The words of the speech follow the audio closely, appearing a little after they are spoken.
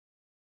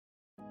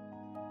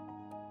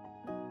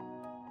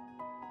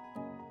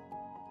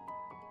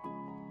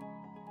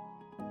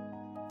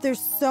There's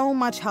so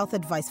much health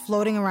advice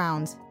floating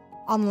around,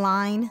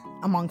 online,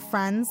 among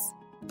friends.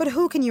 But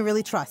who can you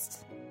really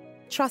trust?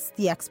 Trust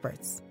the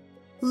experts.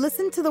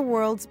 Listen to the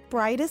world's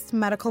brightest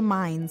medical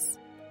minds,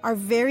 our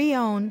very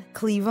own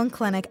Cleveland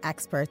Clinic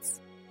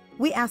experts.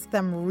 We ask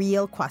them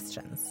real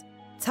questions,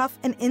 tough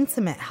and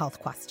intimate health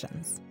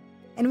questions,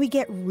 and we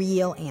get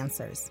real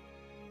answers,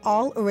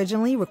 all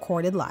originally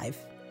recorded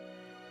live.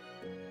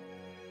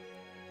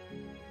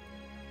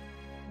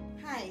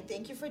 Hi,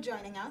 thank you for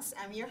joining us.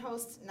 I'm your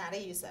host, Nada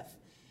Youssef,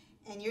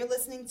 and you're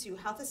listening to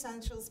Health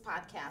Essentials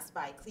Podcast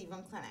by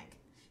Cleveland Clinic.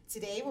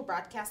 Today, we're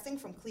broadcasting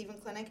from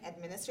Cleveland Clinic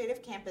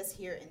Administrative Campus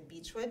here in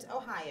Beechwood,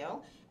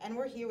 Ohio, and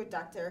we're here with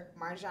Dr.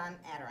 Marjan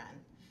Attaran.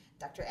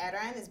 Dr.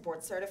 Attaran is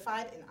board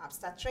certified in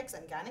obstetrics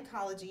and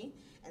gynecology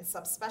and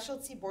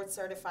subspecialty board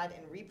certified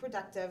in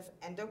reproductive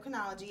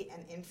endocrinology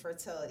and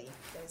infertility.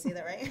 Did I say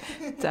that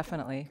right?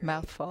 Definitely.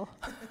 Mouthful.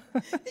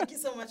 Thank you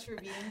so much for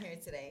being here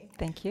today.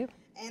 Thank you.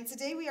 And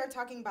today we are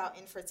talking about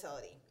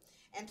infertility.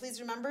 And please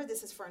remember,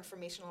 this is for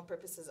informational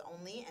purposes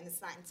only, and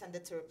it's not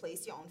intended to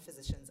replace your own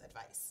physician's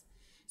advice.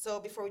 So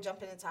before we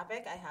jump into the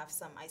topic, I have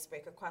some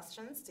icebreaker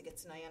questions to get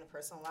to know you on a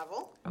personal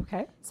level.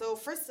 Okay. So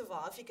first of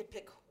all, if you could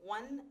pick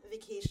one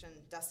vacation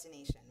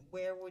destination,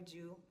 where would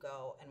you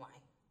go and why?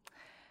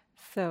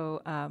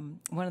 So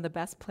one of the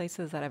best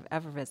places that I've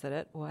ever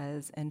visited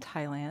was in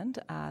Thailand.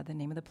 The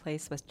name of the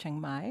place was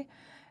Chiang Mai.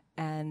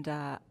 And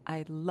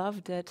I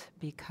loved it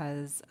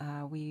because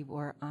we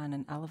were on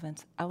an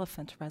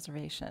elephant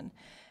reservation.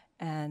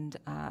 And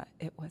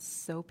it was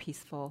so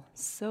peaceful,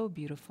 so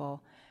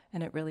beautiful.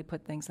 And it really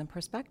put things in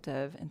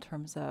perspective in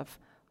terms of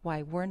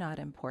why we're not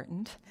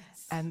important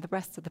and the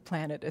rest of the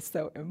planet is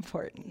so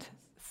important.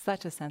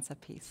 Such a sense of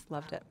peace.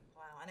 Loved it.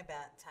 Wow, and I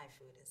bet Thai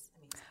food is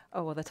amazing.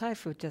 Oh, well, the Thai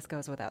food just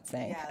goes without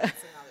saying. Yeah,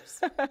 that's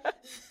another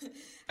story.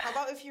 How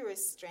about if you were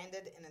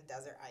stranded in a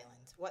desert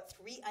island? What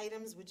 3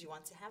 items would you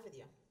want to have with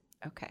you?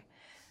 Okay.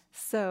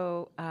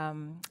 So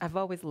I've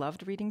always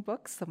loved reading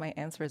books, so my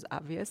answer is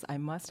obvious. I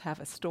must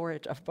have a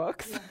storage of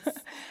books. Yes.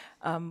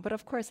 But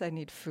of course, I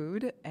need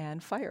food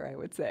and fire, I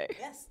would say.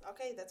 Yes,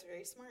 okay, that's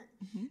very smart.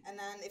 Mm-hmm. And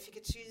then if you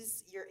could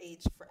choose your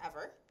age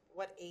forever,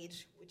 what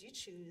age would you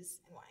choose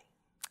and why?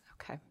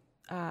 Okay.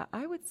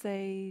 I would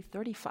say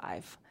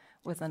 35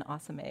 was an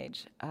awesome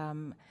age.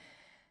 And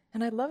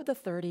I love the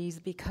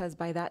 30s because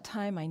by that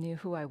time I knew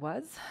who I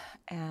was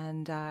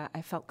and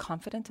I felt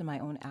confident in my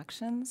own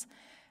actions.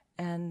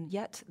 And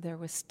yet there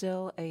was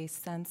still a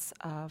sense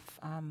of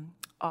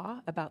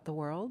awe about the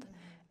world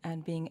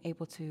and being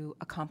able to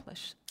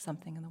accomplish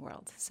something in the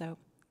world. So,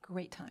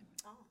 great time.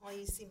 Oh, well,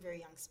 you seem very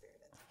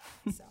young-spirited.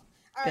 So,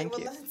 all right, well,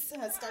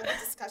 let's start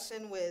the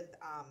discussion with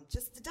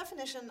just the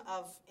definition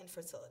of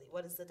infertility.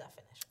 What is the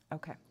definition?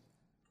 Okay.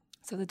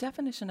 So the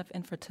definition of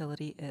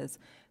infertility is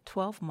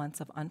 12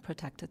 months of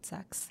unprotected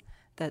sex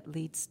that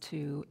leads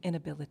to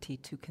inability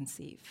to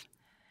conceive.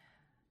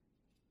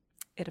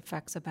 It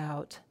affects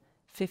about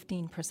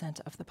 15%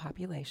 of the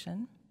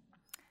population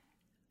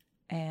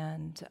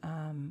and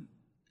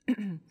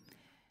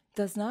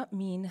does not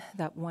mean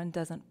that one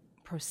doesn't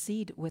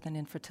proceed with an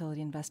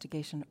infertility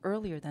investigation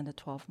earlier than the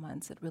 12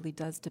 months. It really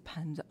does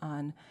depend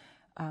on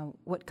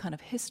what kind of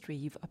history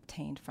you've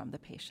obtained from the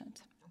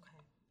patient.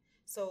 Okay.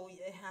 So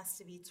it has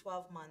to be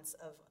 12 months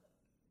of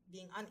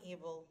being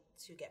unable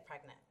to get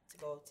pregnant to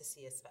go to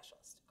see a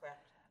specialist,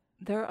 correct?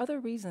 There are other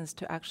reasons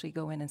to actually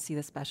go in and see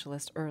the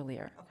specialist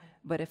earlier. Okay.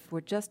 But if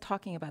we're just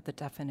talking about the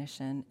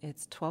definition,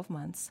 it's 12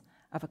 months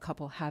of a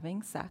couple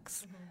having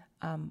sex,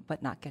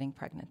 but not getting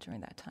pregnant during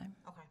that time.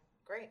 Okay,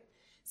 great.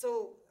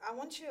 So I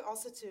want you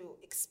also to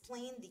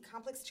explain the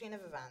complex chain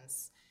of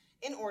events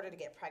in order to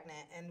get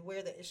pregnant and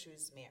where the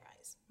issues may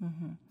arise.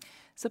 Mm-hmm.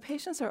 So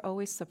patients are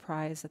always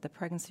surprised that the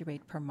pregnancy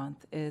rate per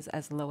month is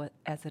as low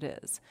as it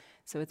is.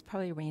 So it's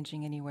probably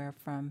ranging anywhere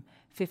from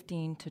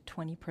 15 to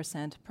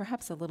 20%,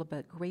 perhaps a little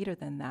bit greater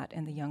than that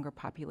in the younger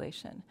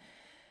population.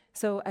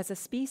 So as a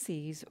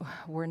species,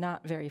 we're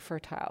not very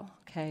fertile,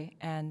 okay?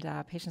 And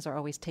patients are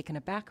always taken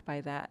aback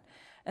by that.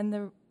 And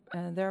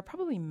there are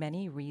probably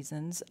many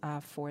reasons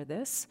for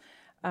this.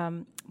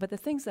 But the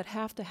things that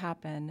have to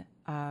happen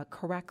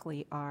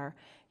correctly are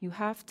you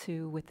have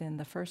to, within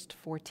the first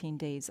 14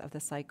 days of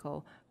the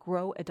cycle,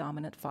 grow a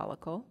dominant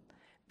follicle,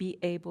 be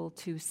able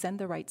to send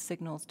the right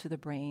signals to the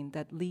brain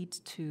that leads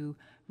to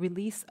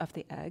release of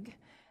the egg.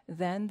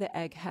 Then the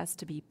egg has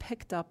to be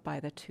picked up by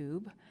the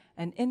tube,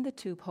 and in the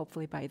tube,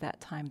 hopefully by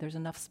that time, there's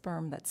enough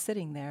sperm that's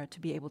sitting there to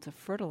be able to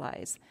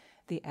fertilize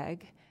the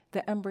egg.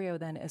 The embryo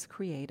then is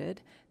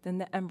created. Then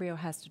the embryo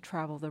has to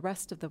travel the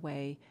rest of the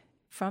way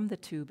from the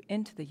tube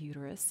into the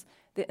uterus.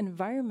 The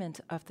environment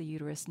of the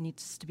uterus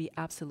needs to be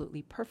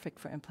absolutely perfect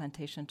for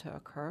implantation to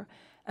occur.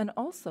 And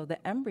also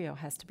the embryo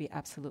has to be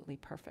absolutely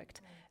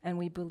perfect. And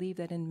we believe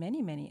that in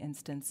many, many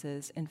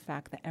instances, in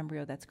fact, the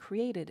embryo that's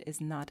created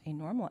is not a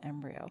normal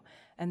embryo.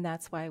 And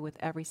that's why with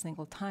every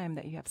single time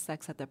that you have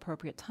sex at the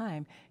appropriate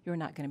time, you're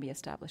not going to be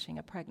establishing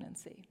a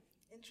pregnancy.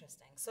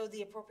 Interesting. So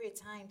the appropriate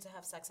time to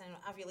have sex, and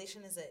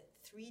ovulation, is it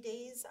 3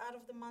 days out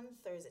of the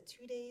month, or is it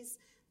 2 days,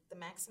 the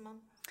maximum?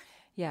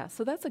 Yeah,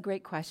 so that's a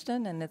great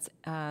question, and it's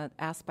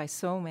asked by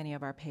so many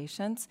of our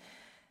patients.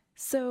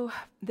 So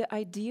the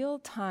ideal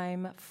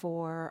time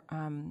for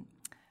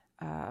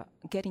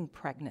getting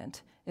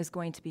pregnant is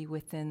going to be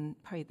within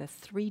probably the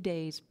 3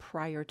 days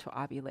prior to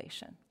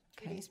ovulation.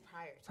 3 days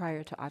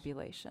prior to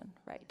ovulation,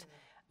 right?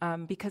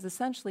 Because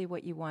essentially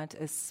what you want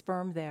is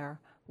sperm there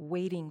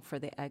waiting for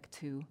the egg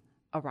to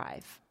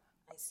arrive.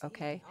 I see.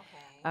 Okay.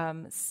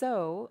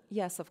 So,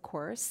 yes, of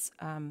course,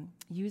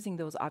 using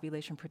those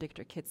ovulation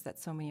predictor kits that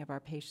so many of our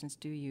patients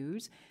do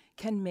use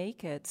can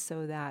make it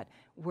so that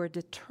we're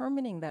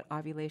determining that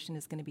ovulation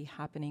is going to be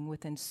happening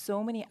within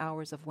so many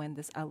hours of when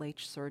this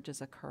LH surge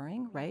is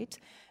occurring, right?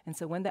 And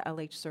so when the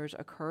LH surge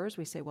occurs,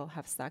 we say, well,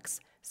 have sex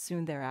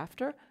soon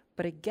thereafter.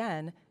 But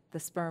again, the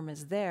sperm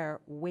is there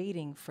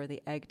waiting for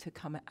the egg to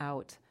come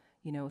out,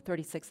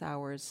 36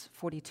 hours,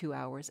 42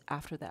 hours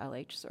after the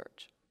LH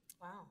surge.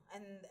 Wow.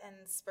 And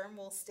sperm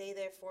will stay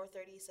there for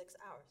 36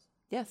 hours?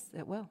 Yes,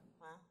 it will.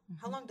 Wow.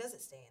 How long does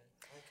it stay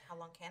in? Like, how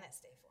long can it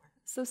stay for?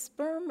 So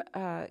sperm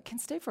can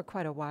stay for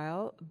quite a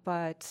while,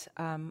 but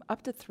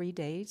up to 3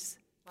 days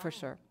for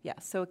sure. Yeah,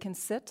 so it can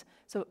sit.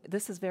 So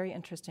this is very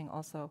interesting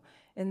also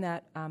in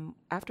that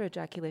after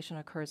ejaculation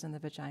occurs in the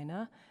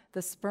vagina,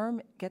 the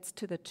sperm gets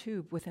to the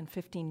tube within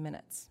 15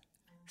 minutes.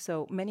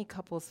 So many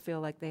couples feel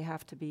like they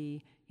have to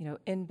be,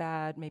 in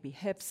bed, maybe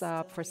hips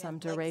up for some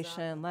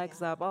duration,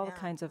 legs up, all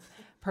kinds of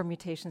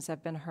permutations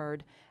have been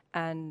heard.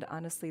 And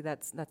honestly,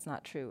 that's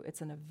not true.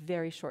 It's in a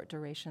very short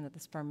duration that the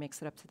sperm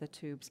makes it up to the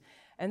tubes.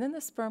 And then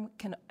the sperm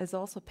is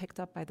also picked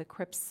up by the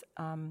crypts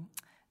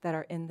that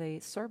are in the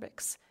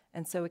cervix.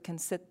 And so it can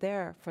sit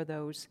there for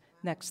those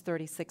next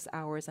 36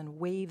 hours, and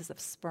waves of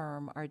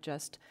sperm are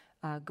just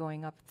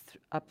going up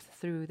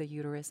through the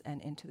uterus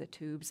and into the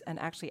tubes, and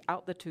actually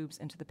out the tubes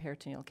into the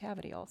peritoneal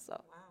cavity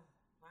also.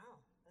 Wow.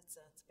 That's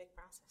a big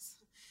process.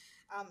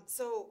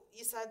 So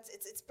you said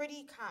it's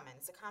pretty common.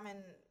 It's a common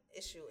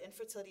issue.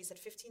 Infertility, is it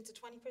 15 to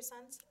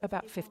 20%?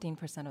 About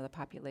 15% of the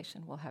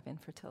population will have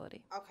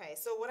infertility. Okay,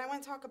 so what I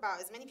want to talk about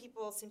is many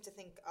people seem to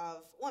think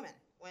of women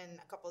when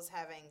a couple is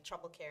having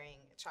trouble carrying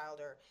a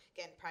child or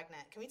getting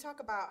pregnant. Can we talk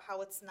about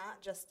how it's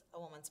not just a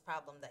woman's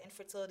problem? That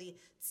infertility,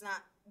 it's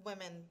not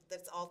women,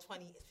 that's all 15%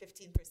 of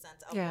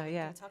women.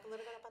 Can we talk a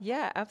little bit about that?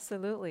 Yeah,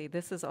 absolutely.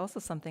 This is also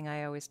something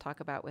I always talk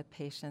about with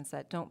patients,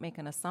 that don't make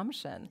an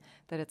assumption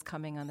that it's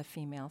coming on the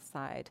female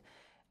side.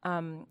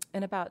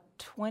 In about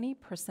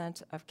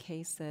 20% of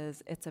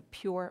cases, it's a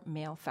pure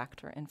male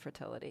factor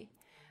infertility.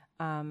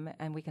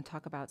 And we can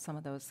talk about some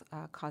of those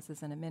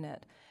causes in a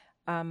minute.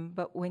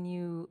 But when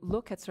you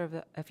look at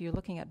if you're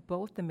looking at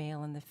both the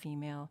male and the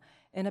female,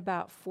 in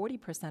about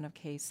 40% of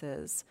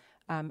cases,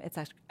 it's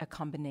a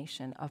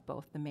combination of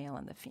both the male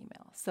and the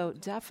female. So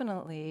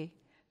definitely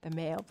the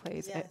male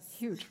plays a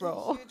huge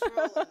role. Huge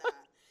role in that.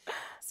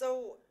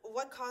 So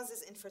what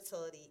causes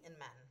infertility in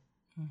men?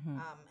 Mm-hmm.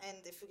 And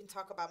if we can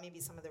talk about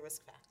maybe some of the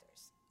risk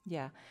factors.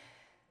 Yeah.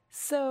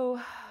 So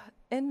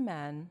in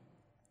men,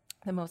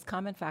 the most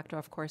common factor,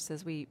 of course,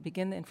 as we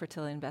begin the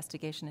infertility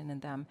investigation in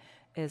them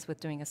is with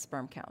doing a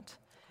sperm count.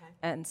 Okay.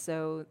 And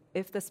so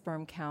if the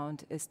sperm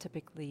count is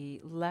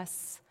typically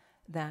less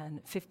than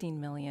 15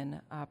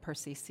 million per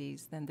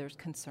cc's, then there's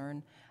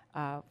concern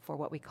for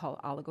what we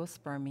call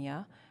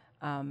oligospermia.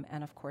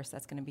 And of course,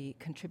 that's going to be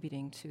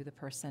contributing to the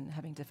person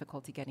having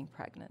difficulty getting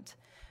pregnant.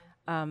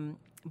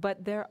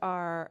 But there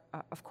are,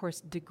 of course,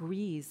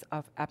 degrees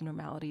of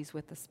abnormalities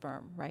with the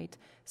sperm, right?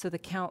 So the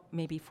count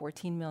may be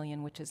 14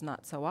 million, which is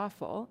not so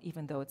awful,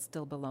 even though it's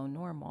still below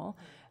normal,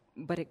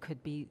 but it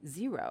could be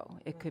 0,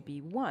 it could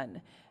be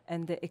 1.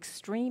 And the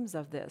extremes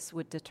of this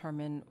would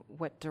determine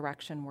what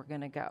direction we're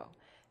going to go.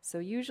 So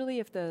usually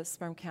if the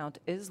sperm count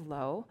is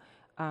low,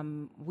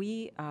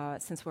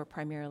 since we're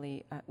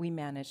primarily, we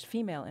manage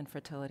female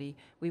infertility,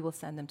 we will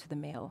send them to the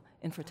male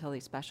infertility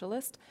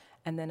specialist.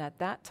 And then at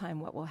that time,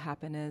 what will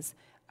happen is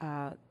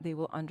they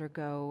will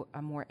undergo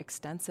a more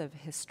extensive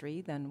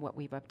history than what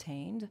we've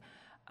obtained.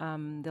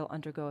 They'll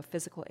undergo a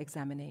physical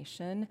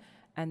examination.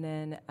 And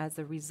then as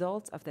a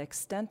result of the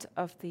extent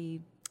of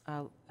the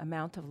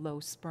amount of low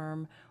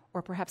sperm,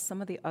 or perhaps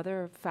some of the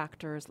other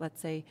factors,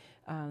 let's say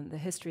the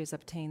history is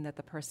obtained that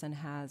the person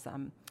has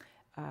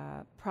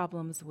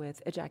problems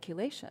with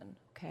ejaculation,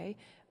 okay?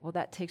 Well,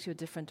 that takes you a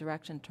different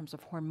direction in terms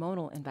of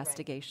hormonal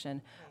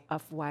investigation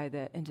of why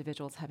the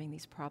individual's having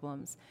these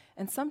problems.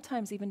 And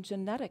sometimes even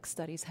genetic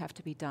studies have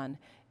to be done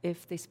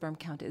if the sperm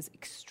count is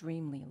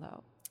extremely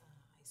low.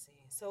 I see.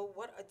 So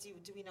what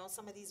do we know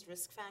some of these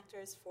risk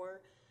factors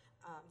for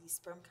these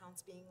sperm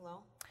counts being low?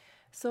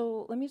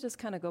 So let me just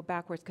kind of go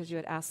backwards, because you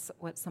had asked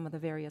what some of the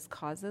various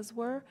causes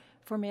were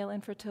for male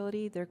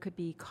infertility. There could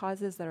be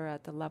causes that are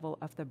at the level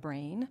of the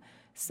brain.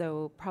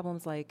 So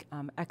problems like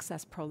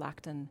excess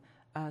prolactin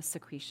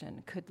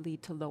secretion could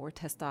lead to lower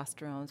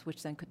testosterones,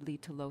 which then could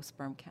lead to low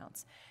sperm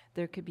counts.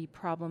 There could be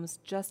problems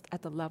just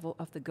at the level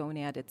of the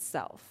gonad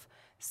itself.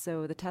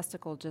 So the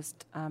testicle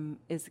just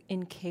is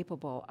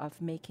incapable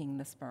of making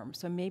the sperm.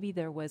 So maybe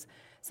there was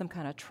some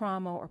kind of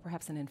trauma or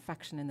perhaps an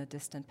infection in the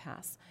distant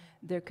past.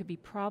 There could be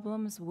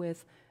problems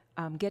with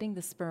getting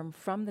the sperm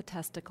from the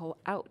testicle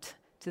out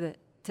to the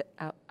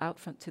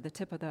to the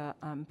tip of the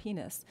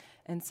penis.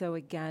 And so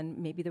again,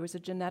 maybe there was a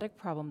genetic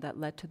problem that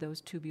led to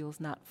those tubules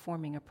not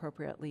forming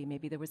appropriately.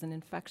 Maybe there was an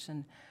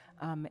infection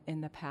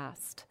in the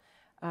past.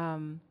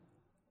 And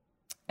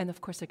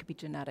of course, there could be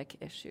genetic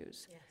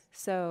issues. Yes.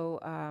 So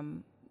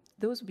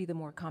those would be the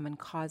more common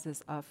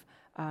causes of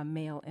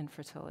male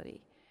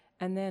infertility.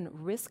 And then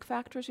risk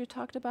factors you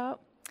talked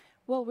about.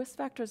 Well, risk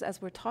factors,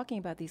 as we're talking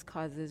about these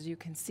causes, you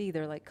can see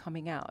they're like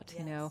coming out,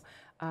 Yes.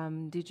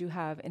 Did you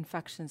have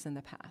infections in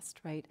the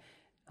past, right?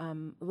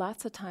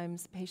 Lots of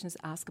times patients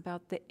ask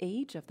about the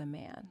age of the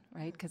man,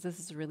 right? Because this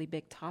is a really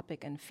big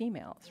topic in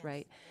females, Yes.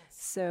 right? Yes.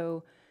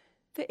 So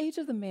the age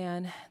of the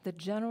man, the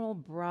general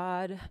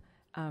broad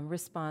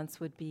response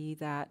would be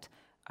that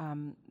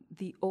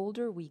the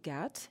older we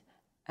get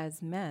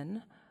as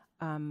men,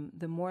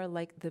 the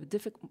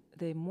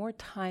more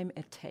time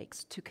it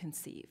takes to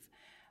conceive.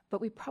 But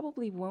we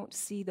probably won't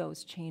see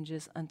those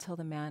changes until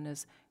the man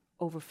is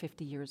over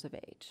 50 years of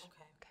age.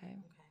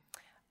 Okay.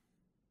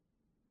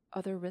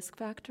 Other risk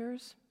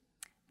factors,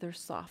 they're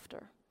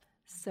softer.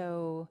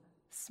 So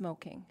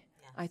smoking.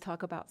 Yes. I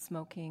talk about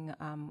smoking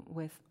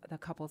with the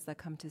couples that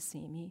come to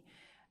see me.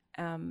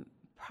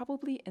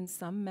 Probably in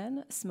some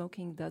men,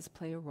 smoking does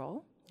play a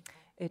role.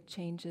 Okay. It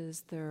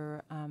changes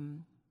their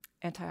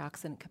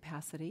antioxidant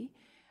capacity.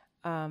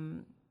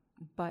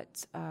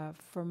 But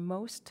for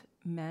most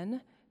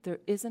men, there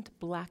isn't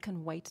black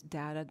and white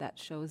data that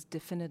shows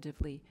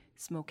definitively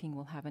smoking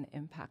will have an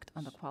impact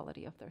on the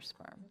quality of their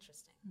sperm.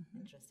 Interesting.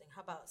 Interesting.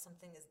 How about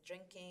something as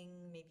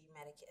drinking, maybe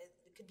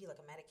it could be like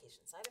a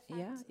medication side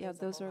effect? Yeah,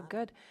 those are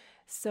good.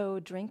 So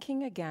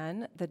drinking,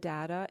 again, the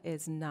data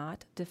is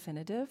not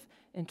definitive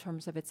in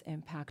terms of its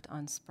impact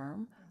on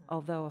sperm,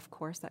 although, of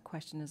course, that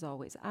question is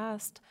always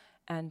asked.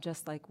 And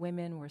just like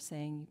women, we're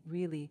saying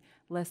really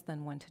less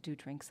than 1 to 2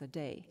 drinks a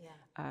day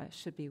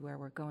should be where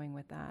we're going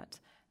with that.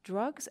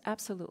 Drugs,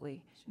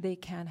 absolutely, they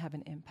can have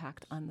an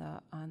impact on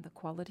the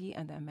quality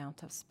and the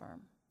amount of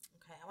sperm.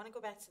 Okay, I want to go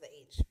back to the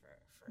age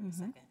for a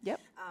second. Yep.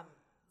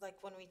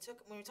 Like when we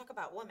talk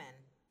about women,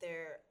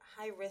 their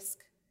high risk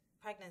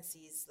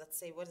pregnancies. Let's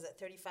say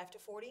 35 to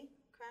 40,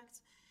 correct?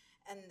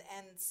 And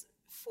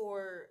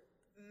for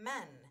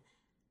men,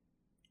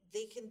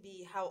 they can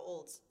be how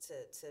old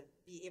to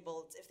be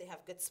able to, if they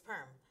have good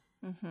sperm?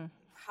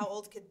 How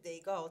old could they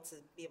go to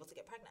be able to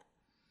get pregnant?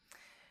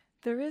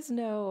 There is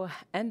no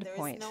end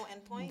point. There is no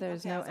end point?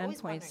 There's no end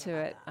point to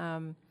it.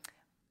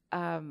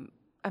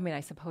 I mean,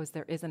 I suppose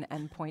there is an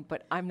end point,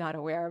 but I'm not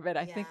aware of it.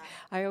 I think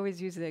I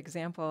always use the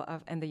example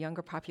of, and the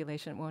younger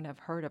population won't have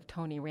heard of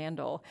Tony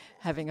Randall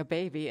having a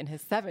baby in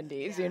his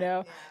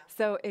 70s,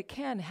 So it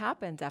can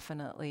happen,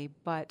 definitely,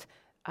 but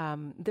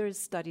there's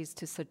studies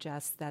to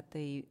suggest that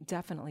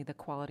definitely the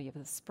quality of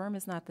the sperm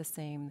is not the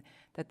same,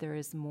 that there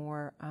is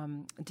more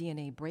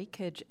DNA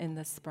breakage in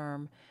the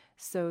sperm.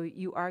 So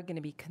you are going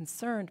to be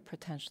concerned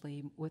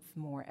potentially with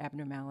more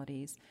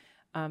abnormalities.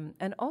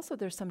 And also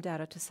there's some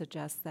data to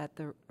suggest that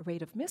the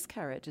rate of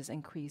miscarriage is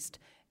increased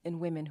in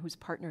women whose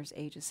partner's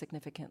age is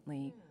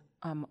significantly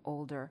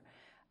older.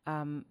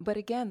 But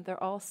again,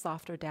 they're all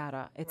softer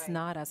data. It's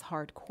not as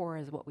hardcore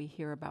as what we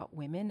hear about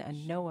women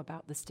and know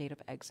about the state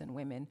of eggs in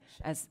women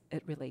as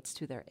it relates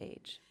to their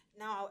age.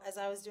 Now, as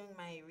I was doing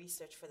my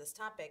research for this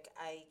topic,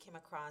 I came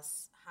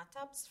across hot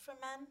tubs for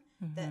men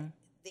that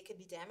they could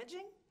be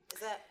damaging. Is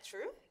that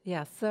true?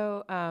 Yeah.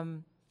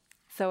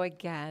 So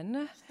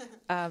again,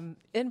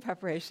 in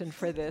preparation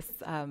for this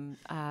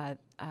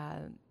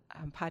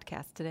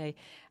podcast today,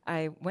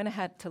 I went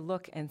ahead to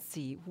look and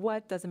see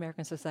what does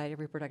American Society of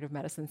Reproductive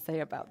Medicine say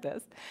about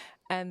this.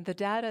 And the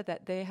data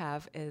that they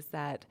have is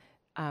that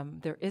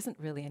there isn't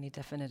really any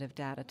definitive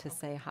data to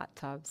say hot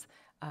tubs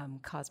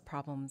cause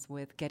problems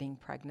with getting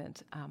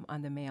pregnant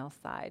on the male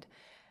side.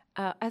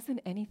 As in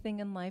anything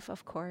in life,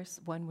 of course,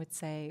 one would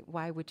say,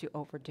 why would you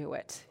overdo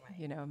it?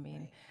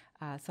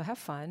 So have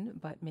fun,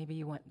 but maybe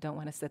you don't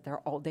want to sit there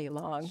all day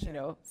long,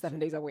 7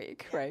 days a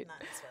week, right?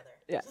 Not in this weather.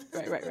 Yeah,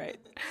 right.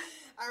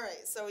 All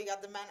right, so we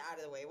got the men out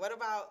of the way. What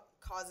about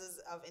causes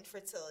of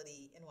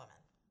infertility in women?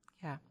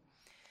 Yeah.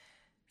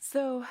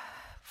 So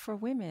for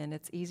women,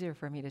 it's easier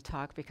for me to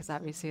talk because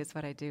obviously it's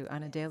what I do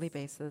on a daily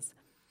basis.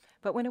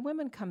 But when a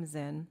woman comes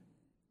in,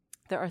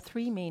 there are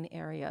 3 main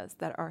areas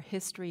that our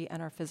history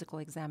and our physical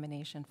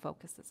examination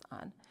focuses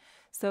on.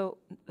 So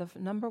the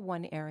number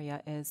 1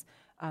 area is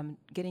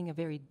getting a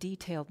very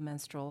detailed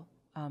menstrual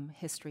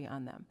history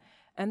on them.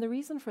 And the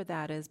reason for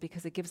that is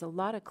because it gives a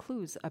lot of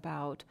clues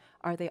about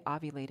are they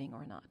ovulating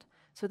or not.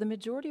 So the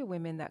majority of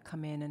women that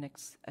come in and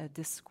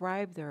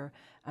describe their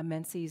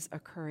menses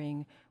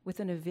occurring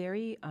within a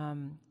very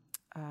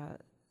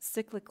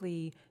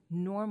cyclically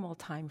normal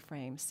time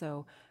frame,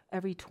 so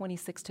every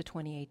 26 to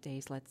 28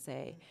 days, let's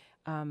say,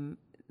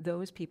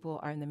 those people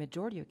are in the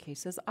majority of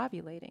cases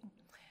ovulating.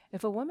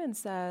 If a woman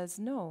says,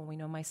 no,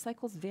 my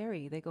cycles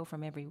vary, they go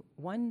from every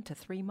 1 to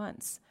 3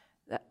 months,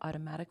 that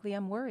automatically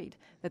I'm worried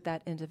that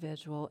that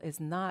individual is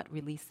not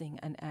releasing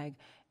an egg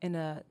in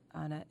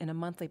a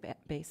monthly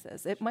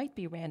basis. It might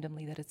be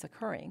randomly that it's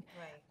occurring,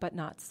 but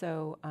not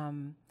so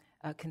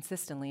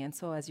consistently. And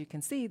so as you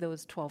can see,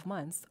 those 12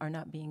 months are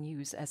not being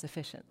used as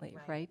efficiently,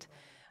 right?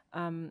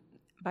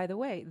 By the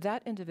way,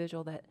 that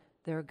individual that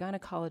their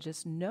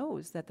gynecologist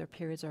knows that their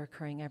periods are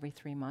occurring every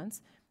 3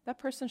 months, that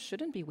person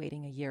shouldn't be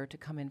waiting a year to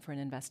come in for an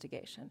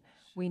investigation.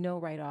 We know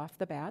right off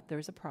the bat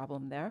there's a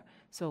problem there,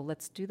 so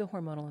let's do the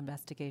hormonal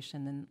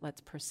investigation and let's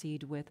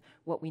proceed with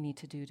what we need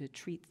to do to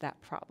treat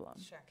that problem.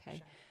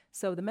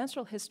 So the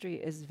menstrual history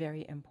is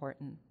very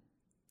important.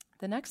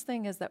 The next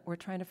thing is that we're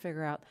trying to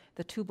figure out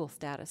the tubal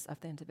status of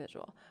the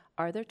individual.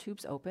 Are their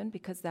tubes open?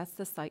 Because that's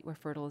the site where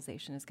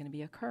fertilization is going to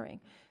be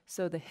occurring.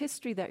 So the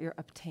history that you're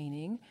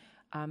obtaining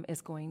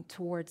is going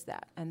towards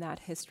that. And that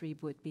history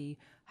would be,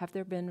 have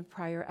there been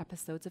prior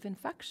episodes of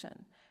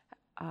infection?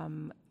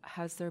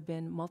 Has there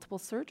been multiple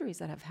surgeries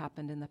that have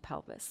happened in the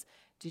pelvis?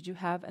 Did you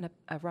have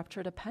a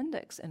ruptured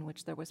appendix in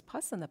which there was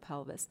pus in the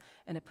pelvis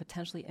and it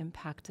potentially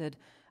impacted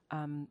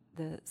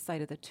the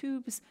site of the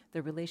tubes,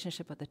 the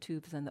relationship of the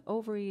tubes and the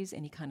ovaries,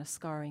 any kind of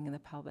scarring in the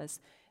pelvis?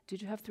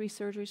 Did you have 3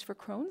 surgeries for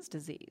Crohn's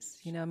disease?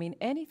 You know, I mean,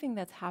 anything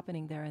that's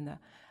happening there in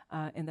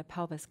the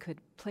pelvis could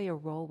play a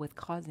role with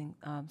causing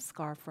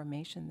scar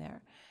formation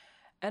there.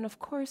 And of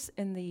course,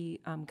 in the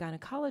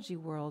gynecology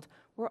world,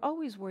 we're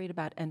always worried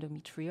about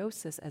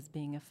endometriosis as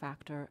being a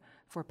factor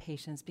for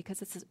patients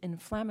because it's an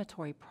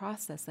inflammatory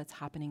process that's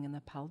happening in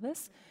the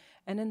pelvis.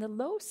 And in the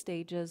low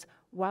stages,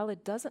 while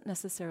it doesn't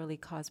necessarily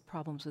cause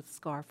problems with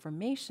scar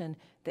formation,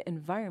 the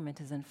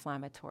environment is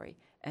inflammatory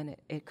and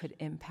it could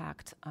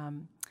impact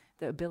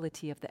the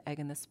ability of the egg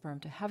and the sperm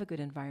to have a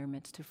good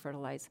environment to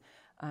fertilize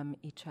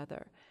each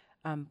other.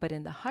 But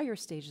in the higher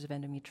stages of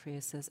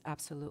endometriosis,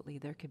 absolutely,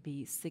 there could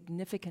be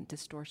significant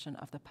distortion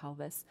of the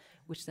pelvis,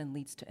 which then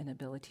leads to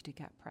inability to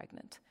get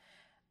pregnant.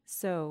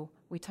 So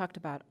we talked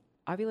about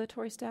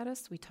ovulatory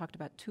status, we talked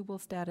about tubal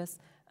status,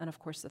 and of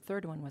course the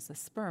third one was the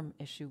sperm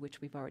issue, which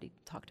we've already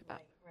talked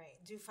about. Right.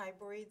 Do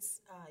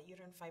fibroids,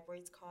 uterine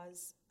fibroids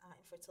cause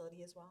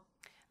infertility as well?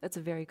 That's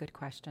a very good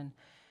question.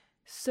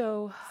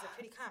 So they're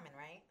pretty common,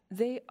 right?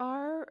 They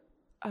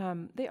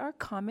are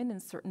common in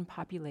certain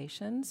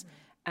populations.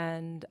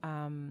 And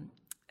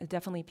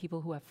definitely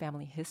people who have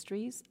family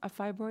histories of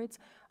fibroids.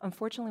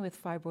 Unfortunately,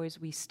 with fibroids,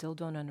 we still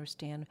don't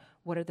understand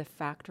what are the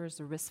factors,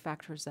 the risk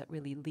factors that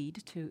really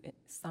lead to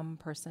some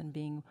person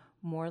being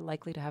more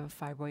likely to have a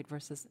fibroid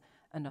versus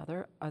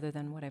another, other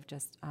than what I've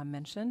just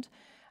mentioned.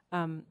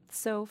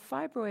 So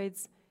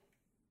fibroids,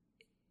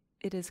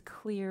 it is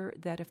clear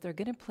that if they're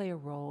going to play a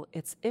role,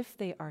 it's if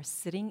they are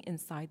sitting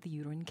inside the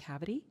uterine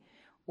cavity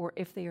or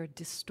if they are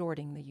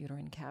distorting the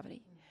uterine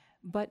cavity.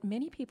 But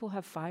many people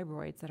have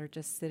fibroids that are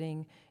just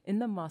sitting in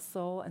the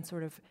muscle and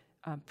sort of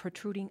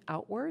protruding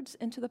outwards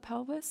into the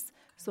pelvis,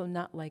 so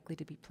not likely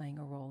to be playing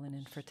a role in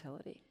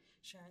infertility.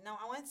 Sure. Now,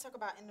 I want to talk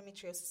about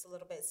endometriosis a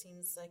little bit. It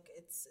seems like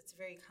it's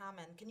very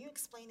common. Can you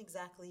explain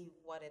exactly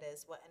what it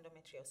is, what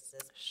endometriosis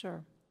is?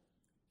 Sure.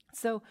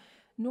 So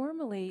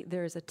normally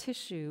there's a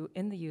tissue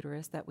in the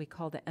uterus that we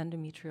call the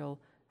endometrial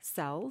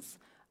cells.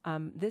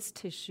 This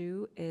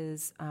tissue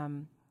is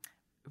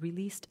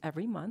released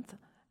every month.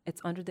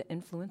 It's under the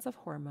influence of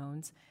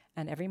hormones,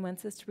 and every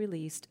month it's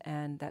released,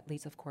 and that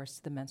leads, of course,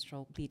 to the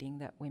menstrual bleeding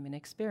that women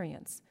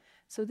experience.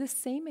 So this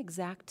same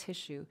exact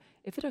tissue,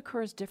 if it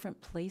occurs different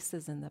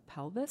places in the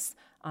pelvis,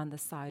 on the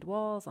side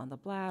walls, on the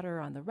bladder,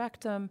 on the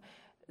rectum,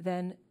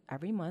 then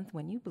every month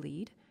when you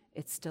bleed,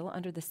 it's still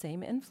under the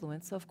same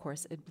influence, so of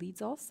course it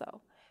bleeds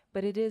also.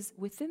 But it is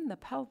within the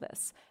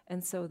pelvis,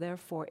 and so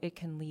therefore it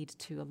can lead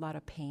to a lot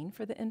of pain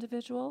for the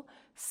individual,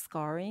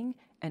 scarring,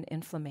 and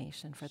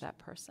inflammation for that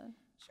person.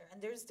 Sure.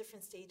 And there's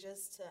different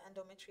stages to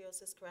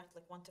endometriosis, correct?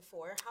 Like 1 to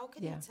 4. How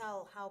can you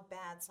tell how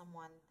bad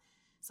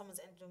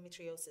someone's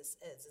endometriosis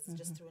is? Is it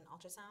just through an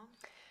ultrasound?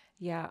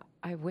 Yeah,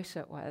 I wish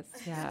it was.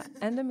 Yeah.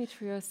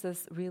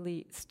 Endometriosis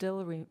really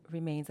still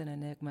remains an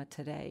enigma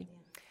today.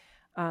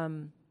 Yeah.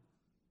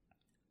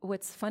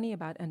 What's funny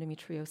about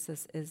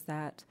endometriosis is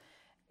that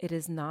it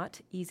is not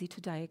easy to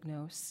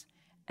diagnose,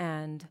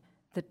 and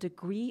the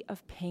degree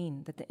of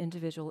pain that the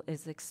individual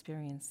is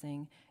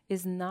experiencing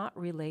is not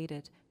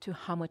related to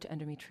how much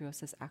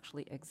endometriosis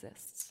actually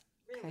exists.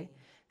 Really? Okay?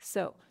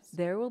 So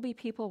there will be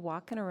people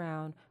walking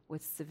around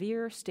with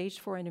severe stage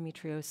 4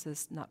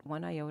 endometriosis, not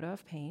one iota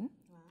of pain.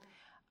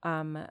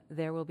 Wow.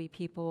 There will be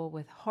people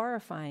with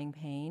horrifying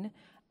pain,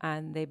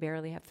 and they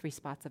barely have 3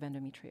 spots of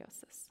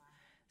endometriosis.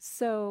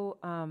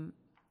 Wow.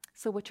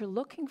 So what you're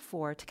looking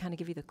for to kind of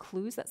give you the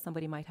clues that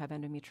somebody might have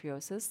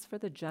endometriosis for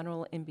the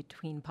general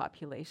in-between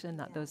population,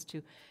 not those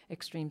 2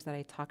 extremes that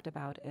I talked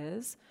about,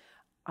 is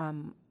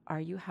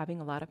are you having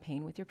a lot of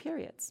pain with your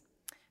periods?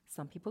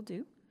 Some people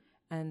do.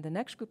 And the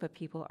next group of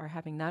people are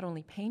having not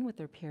only pain with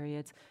their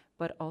periods,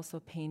 but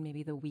also pain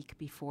maybe the week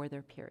before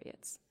their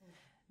periods.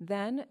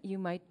 Then you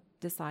might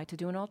decide to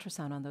do an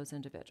ultrasound on those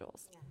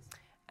individuals. Yes.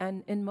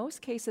 And in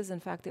most cases,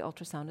 in fact, the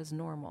ultrasound is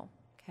normal,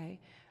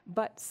 okay?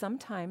 But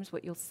sometimes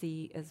what you'll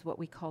see is what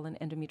we call an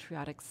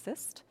endometriotic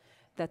cyst,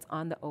 that's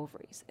on the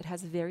ovaries. It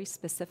has a very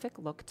specific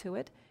look to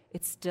it.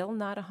 It's still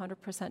not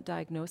 100%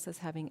 diagnosed as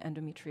having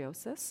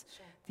endometriosis.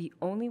 Sure. The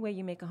only way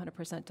you make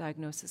 100%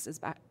 diagnosis is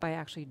by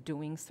actually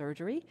doing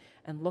surgery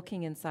and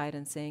looking inside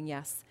and saying,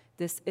 yes,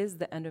 this is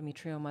the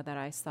endometrioma that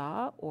I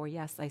saw, or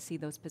yes, I see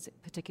those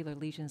particular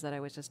lesions that I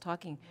was just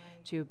talking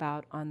to you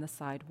about on the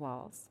side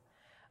walls.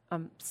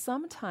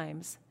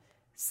 Sometimes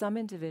some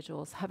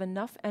individuals have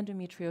enough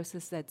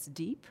endometriosis that's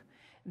deep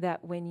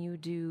that when you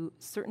do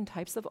certain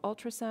types of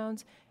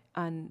ultrasounds,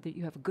 and that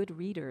you have good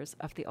readers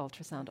of the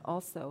ultrasound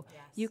also,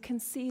 you can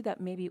see that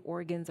maybe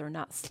organs are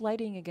not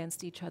sliding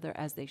against each other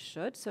as they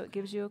should, so it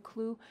gives you a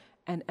clue,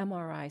 and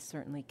MRI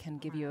certainly can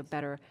give you a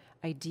better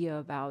idea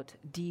about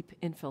deep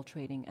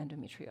infiltrating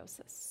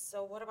endometriosis.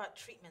 So what about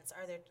treatments?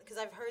 Are there, because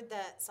I've heard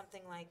that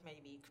something like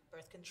maybe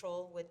birth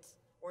control would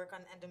work on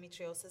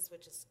endometriosis,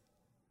 which is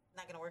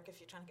not going to work if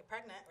you're trying to get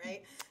pregnant,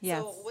 right? Yes,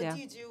 so what do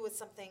you do with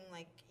something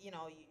like,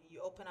 you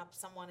open up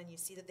someone and you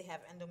see that they have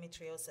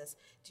endometriosis?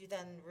 Do you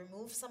then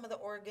remove some of the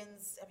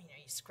organs? I mean, are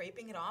you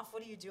scraping it off?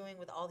 What are you doing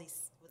with all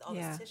this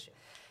tissue?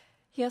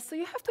 Yeah, so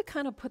you have to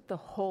kind of put the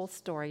whole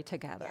story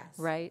together,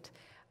 right?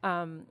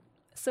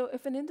 So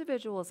if an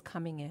individual is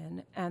coming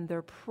in and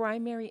their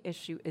primary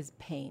issue is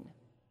pain,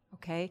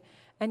 okay?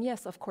 And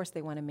yes, of course,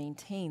 they want to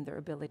maintain their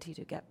ability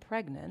to get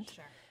pregnant.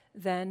 Sure.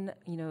 Then,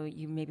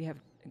 you maybe have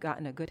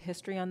gotten a good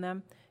history on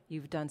them,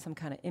 you've done some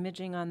kind of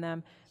imaging on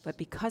them, but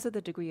because of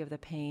the degree of the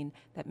pain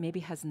that maybe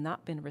has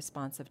not been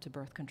responsive to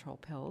birth control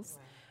pills,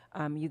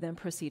 you then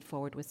proceed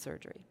forward with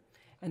surgery.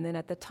 And then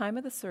at the time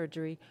of the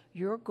surgery,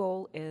 your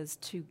goal is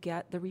to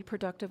get the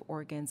reproductive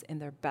organs in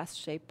their best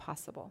shape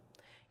possible.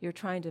 You're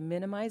trying to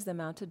minimize the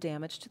amount of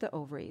damage to the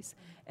ovaries,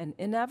 and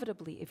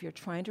inevitably, if you're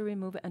trying to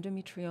remove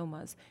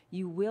endometriomas,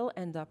 you will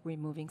end up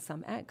removing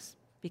some eggs,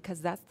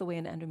 because that's the way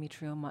an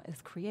endometrioma is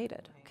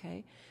created,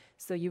 okay?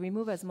 So you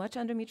remove as much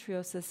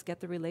endometriosis, get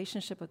the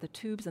relationship of the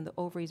tubes and the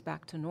ovaries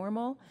back to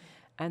normal,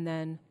 and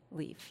then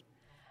leave.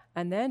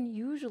 And then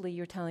usually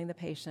you're telling the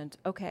patient,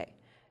 okay,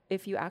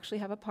 if you actually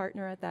have a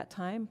partner at that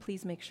time,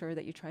 please make sure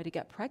that you try to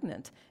get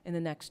pregnant in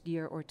the next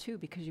year or two,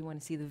 because you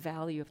want to see the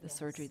value of the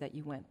surgery that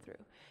you went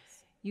through.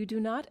 You do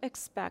not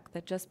expect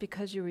that just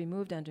because you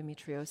removed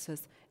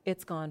endometriosis,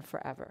 it's gone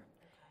forever.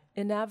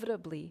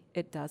 Inevitably,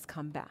 it does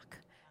come back.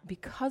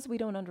 Because we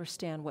don't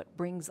understand what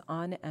brings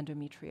on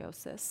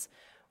endometriosis,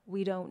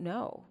 we don't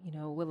know,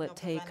 will it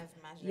take,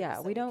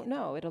 we don't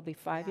know. It'll be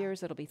 5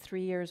 years, it'll be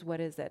 3 years, what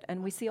is it?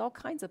 And we see all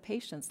kinds of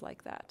patients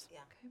like that.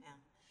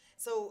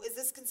 So is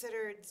this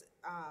considered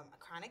a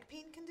chronic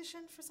pain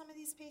condition for some of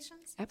these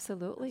patients?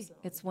 Absolutely.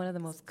 It's one of the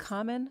most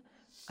common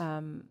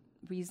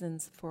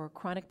reasons for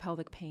chronic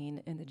pelvic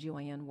pain in the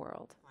GYN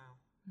world.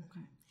 Wow.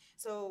 Okay.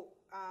 So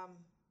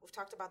we've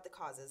talked about the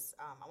causes.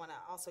 I want to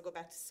also go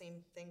back to the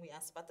same thing we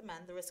asked about the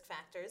men, the risk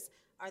factors.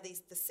 Are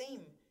these the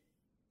same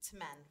to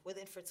men with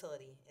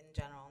infertility in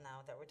general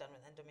now that we're done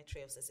with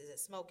endometriosis? Is it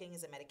smoking?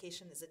 Is it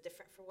medication? Is it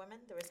different for women,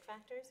 the risk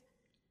factors?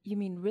 You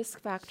mean risk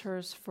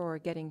factors for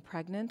getting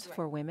pregnant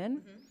for women?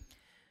 Mm-hmm.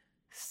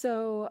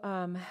 So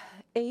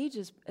age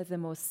is the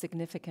most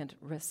significant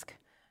risk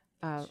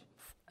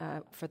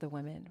for the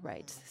women,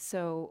 right? Mm-hmm.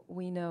 So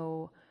we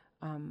know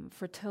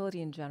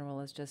fertility in general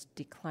is just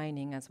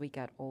declining as we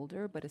get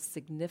older, but a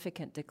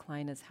significant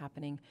decline is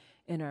happening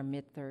in our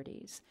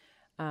mid-30s.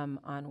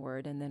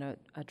 Onward, and then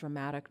a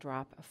dramatic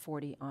drop of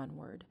 40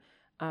 onward.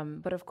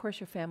 But of course,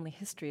 your family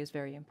history is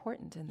very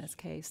important in this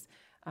case.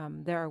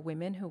 There are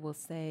women who will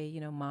say,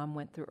 mom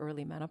went through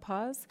early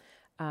menopause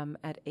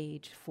at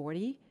age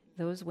 40.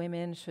 Those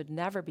women should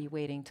never be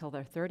waiting till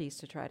their 30s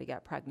to try to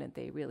get pregnant.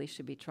 They really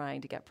should be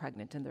trying to get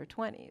pregnant in their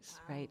 20s,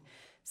 right?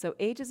 So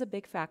age is a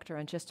big factor,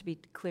 and just to be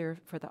clear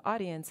for the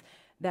audience,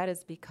 that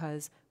is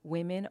because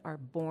women are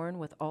born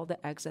with all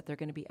the eggs that they're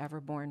going to be ever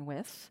born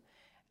with.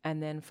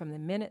 And then from the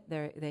minute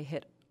they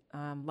hit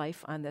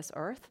life on this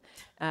earth,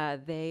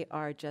 they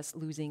are just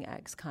losing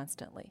eggs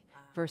constantly,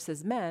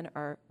 versus men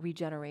are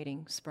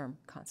regenerating sperm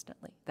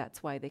constantly.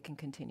 That's why they can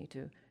continue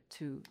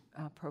to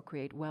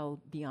procreate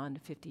well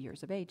beyond 50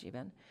 years of age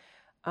even.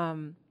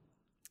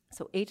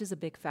 So age is a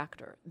big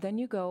factor. Then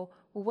you go,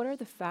 well, what are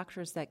the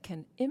factors that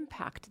can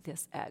impact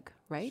this egg,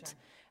 right? Sure.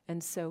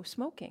 And so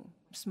smoking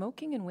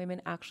in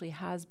women actually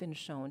has been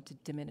shown to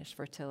diminish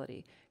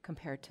fertility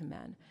compared to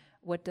men.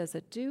 What does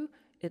it do?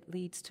 It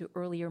leads to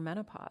earlier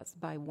menopause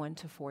by 1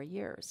 to 4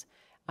 years.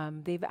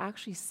 They've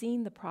actually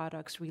seen the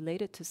products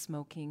related to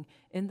smoking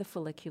in the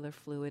follicular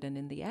fluid and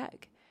in the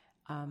egg.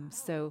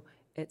 So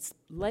it's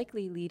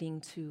likely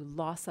leading to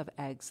loss of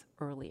eggs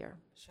earlier.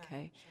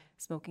 Sure.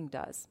 Smoking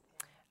does.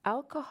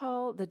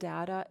 Alcohol, the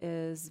data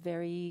is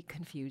very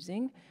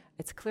confusing.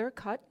 It's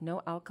clear-cut,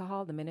 no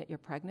alcohol the minute you're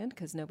pregnant,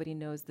 because nobody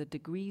knows the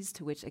degrees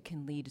to which it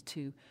can lead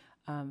to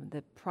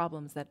the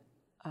problems that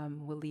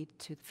will lead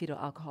to fetal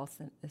alcohol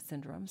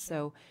syndrome.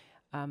 So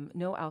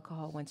no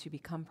alcohol once you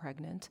become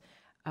pregnant.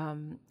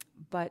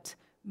 But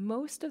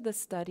most of the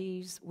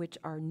studies, which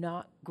are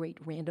not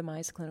great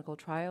randomized clinical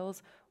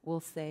trials,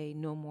 will say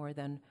no more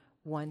than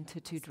 1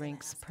 to 2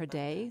 drinks per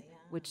day,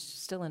 which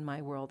still in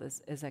my world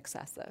is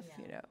excessive,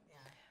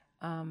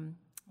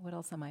 What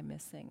else am I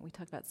missing? We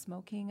talked about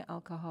smoking,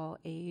 alcohol,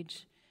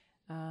 age.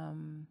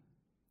 And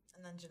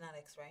then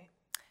genetics, right?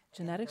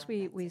 Genetics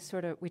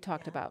we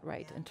talked about,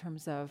 right, in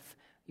terms of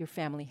your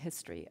family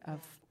history of.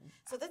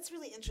 So that's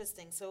really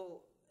interesting.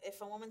 So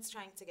if a woman's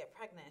trying to get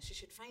pregnant, she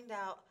should find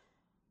out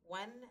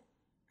when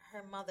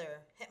her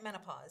mother hit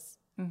menopause,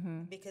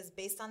 because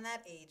based on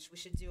that age, we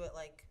should do it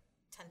like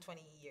 10,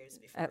 20 years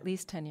before. At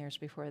least 10 years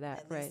before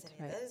that, right.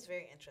 That is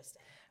very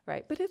interesting.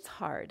 Right, but it's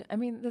hard. I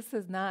mean,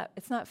 it's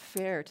not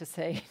fair to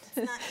say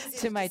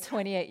to my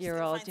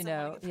 28-year-old,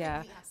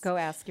 go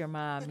ask your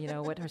mom,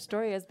 what her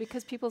story is,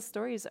 because people's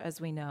stories, as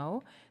we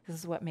know, this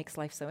is what makes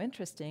life so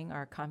interesting,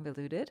 are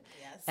convoluted.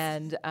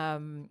 Yes.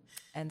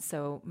 And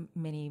so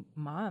many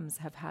moms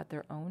have had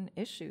their own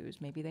issues.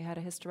 Maybe they had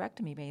a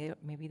hysterectomy.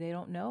 Maybe they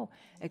don't know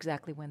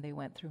exactly when they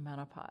went through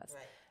menopause.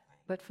 Right.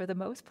 But for the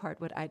most part,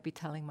 what I'd be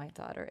telling my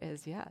daughter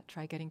is,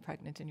 try getting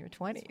pregnant in your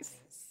 20s.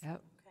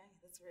 Yep. Okay,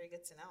 that's very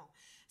good to know.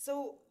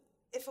 So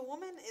if a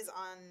woman is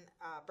on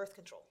birth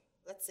control,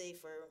 let's say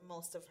for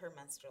most of her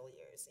menstrual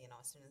years,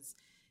 as soon as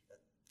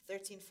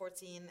 13,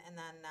 14, and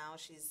then now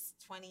she's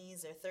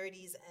 20s or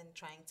 30s and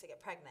trying to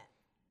get pregnant,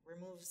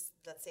 removes,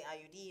 let's say,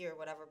 IUD or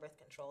whatever birth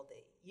control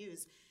they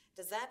use,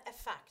 does that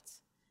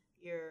affect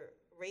your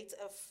rate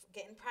of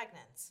getting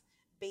pregnant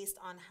based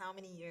on how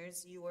many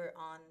years you were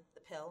on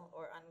the pill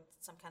or on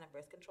some kind of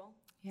birth control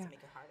to make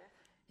it harder?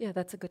 Yeah,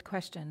 that's a good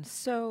question.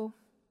 So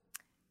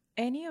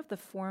any of the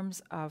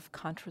forms of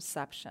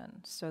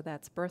contraception, so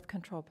that's birth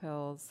control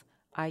pills,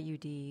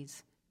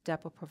 IUDs,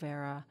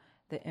 Depo-Provera,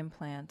 the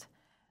implant,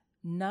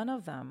 none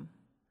of them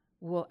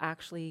will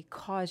actually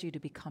cause you to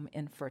become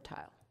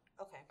infertile.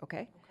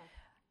 Okay?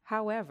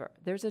 However,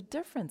 there's a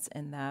difference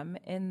in them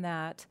in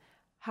that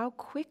how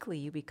quickly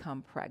you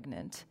become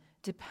pregnant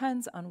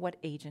depends on what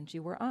agent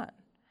you were on.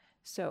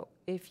 So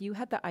if you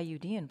had the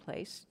IUD in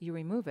place, you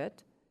remove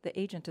it, the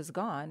agent is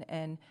gone,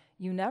 and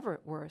you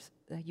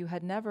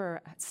had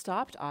never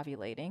stopped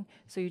ovulating,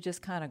 so you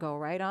just kind of go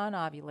right on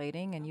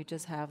ovulating, and you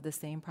just have the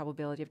same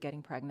probability of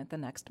getting pregnant the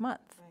next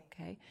month. Right.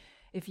 Okay.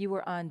 If you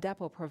were on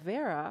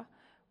Depo-Provera,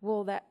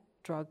 well, that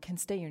drug can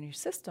stay in your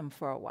system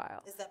for a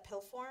while. Is that pill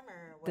form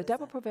or what? The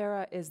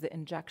Depo-Provera is the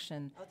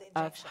injection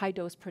of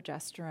high-dose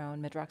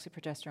progesterone,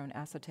 medroxyprogesterone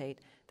acetate,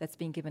 that's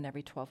being given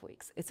every 12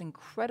 weeks. It's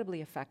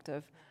incredibly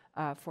effective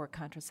for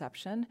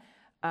contraception,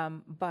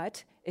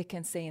 but it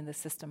can stay in the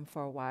system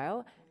for a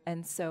while.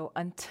 And so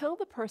until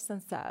the person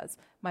says,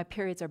 my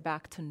periods are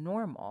back to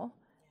normal,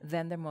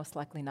 then they're most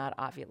likely not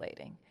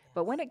ovulating.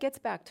 But when it gets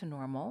back to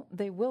normal,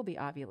 they will be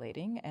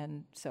ovulating,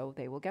 and so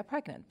they will get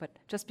pregnant. But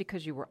just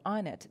because you were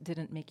on it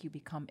didn't make you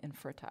become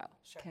infertile.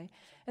 Sure. Okay?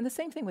 And the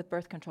same thing with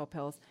birth control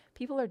pills.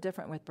 People are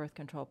different with birth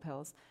control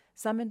pills.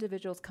 Some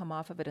individuals come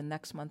off of it and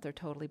next month they're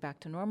totally back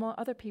to normal.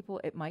 Other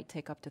people, it might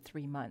take up to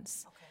 3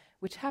 months,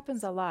 which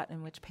happens a lot,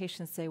 in which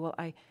patients say, well,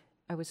 I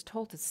was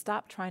told to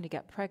stop trying to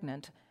get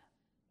pregnant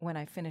when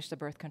I finished the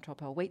birth control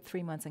pill. Wait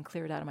 3 months and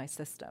clear it out of my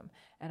system.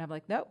 And I'm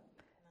like, nope.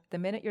 The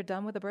minute you're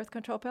done with the birth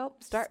control pill,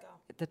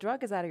 the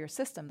drug is out of your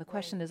system. The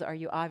question is, are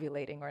you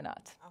ovulating or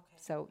not? Okay.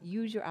 So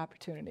use your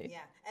opportunity. Yeah,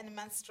 and the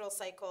menstrual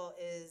cycle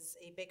is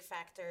a big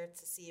factor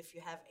to see if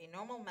you have a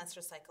normal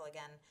menstrual cycle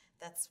again.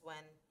 That's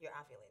when you're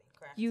ovulating,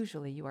 correct?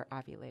 Usually you are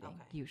ovulating,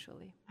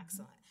 usually.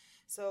 Excellent.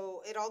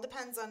 So it all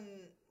depends on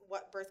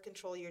what birth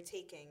control you're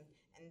taking,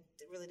 and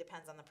it really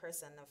depends on the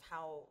person of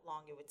how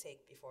long it would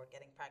take before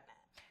getting pregnant.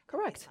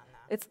 Correct.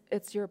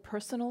 It's your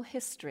personal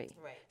history.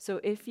 Right.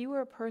 So if you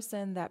were a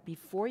person that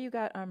before you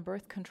got on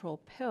birth control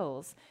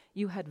pills,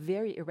 you had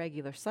very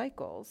irregular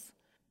cycles,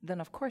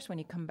 then of course when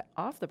you come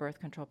off the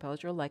birth control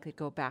pills, you're likely to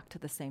go back to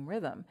the same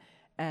rhythm.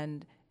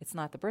 And it's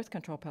not the birth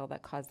control pill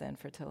that caused the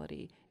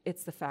infertility.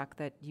 It's the fact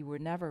that you were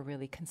never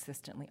really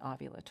consistently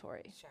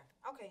ovulatory. Sure.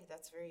 Okay,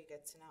 that's very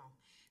good to know.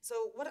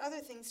 So what other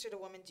things should a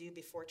woman do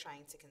before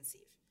trying to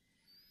conceive?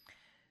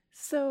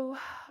 So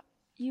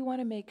you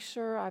want to make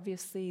sure,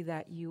 obviously,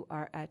 that you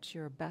are at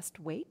your best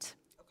weight.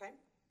 Okay.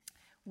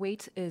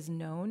 Weight is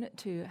known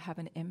to have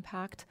an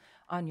impact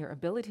on your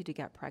ability to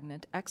get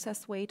pregnant.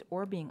 Excess weight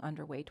or being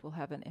underweight will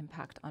have an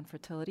impact on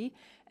fertility.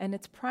 And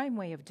its prime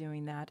way of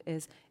doing that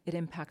is it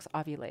impacts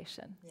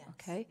ovulation. Yes.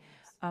 Okay.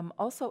 Yes.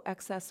 Also,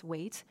 excess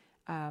weight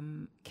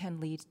can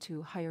lead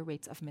to higher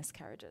rates of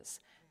miscarriages.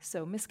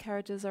 So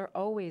miscarriages are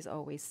always,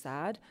 always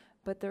sad,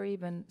 but they're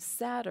even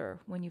sadder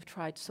when you've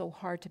tried so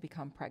hard to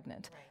become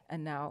pregnant,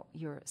 and now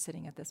you're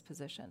sitting at this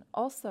position.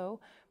 Also,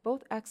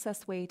 both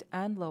excess weight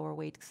and lower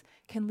weights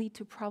can lead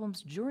to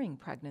problems during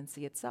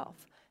pregnancy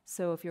itself.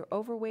 So if you're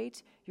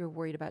overweight, you're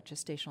worried about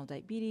gestational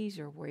diabetes,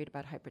 you're worried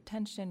about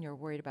hypertension, you're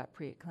worried about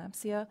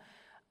preeclampsia.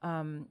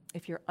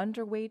 If you're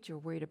underweight, you're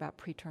worried about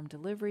preterm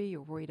delivery,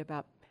 you're worried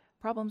about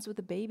problems with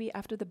the baby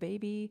after the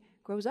baby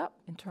grows up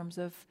in terms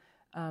of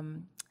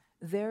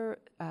their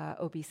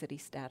obesity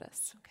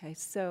status, okay?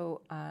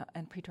 So,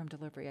 and preterm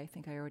delivery, I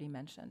think I already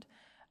mentioned.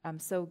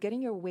 So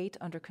getting your weight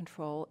under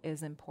control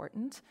is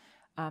important.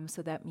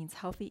 So that means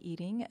healthy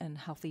eating and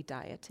healthy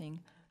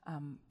dieting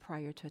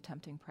prior to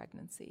attempting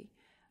pregnancy.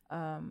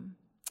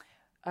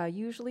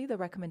 Usually the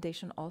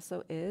recommendation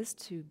also is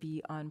to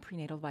be on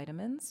prenatal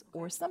vitamins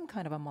or some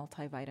kind of a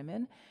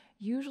multivitamin.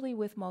 Usually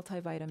with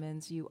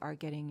multivitamins, you are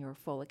getting your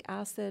folic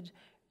acid,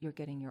 you're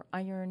getting your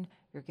iron,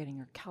 you're getting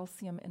your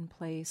calcium in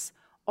place,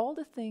 all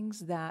the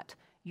things that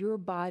your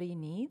body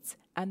needs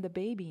and the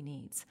baby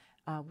needs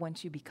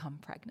once you become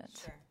pregnant.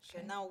 Sure, sure.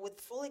 Okay. Now, with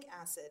folic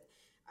acid,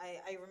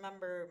 I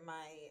remember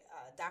my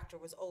doctor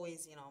was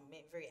always,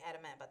 very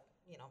adamant about,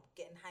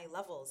 getting high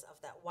levels of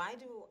that. Why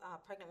do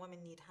pregnant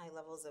women need high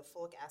levels of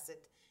folic acid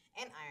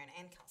and iron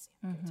and calcium?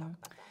 Can you talk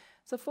about that?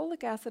 So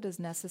folic acid is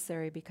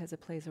necessary because it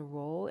plays a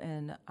role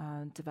in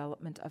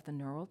development of the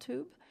neural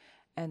tube.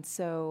 And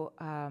so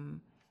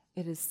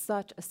it is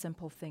such a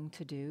simple thing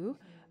to do.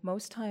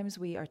 Most times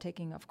we are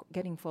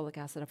getting folic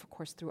acid, of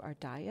course, through our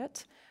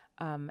diet.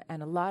 And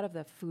a lot of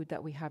the food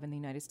that we have in the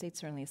United States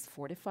certainly is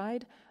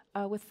fortified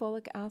with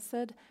folic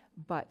acid,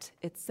 but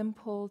it's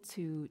simple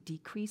to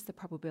decrease the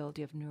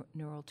probability of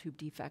neural tube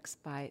defects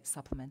by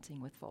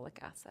supplementing with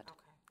folic acid.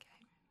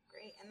 Okay.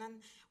 Great. And then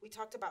we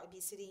talked about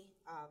obesity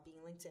being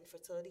linked to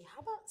infertility.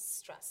 How about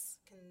stress?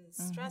 Can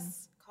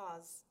stress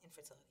cause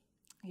infertility?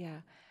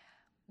 Yeah.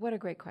 What a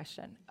great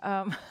question.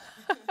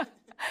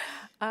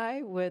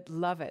 I would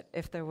love it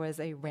if there was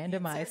a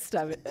randomized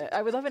study.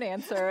 I would love an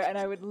answer, and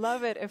I would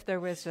love it if there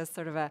was just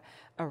sort of a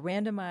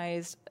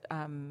randomized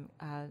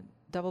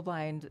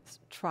double-blind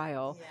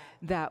trial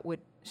that would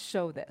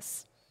show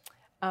this.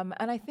 And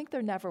I think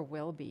there never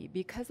will be,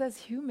 because as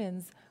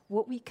humans,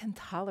 what we can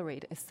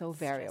tolerate is so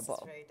variable.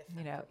 Stress is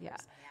very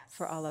different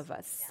for all of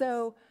us.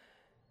 Yes.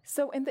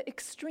 So in the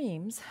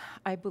extremes,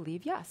 I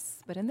believe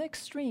yes. But in the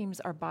extremes,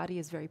 our body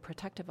is very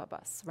protective of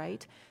us,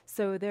 right?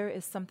 So there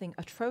is something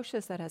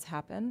atrocious that has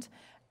happened,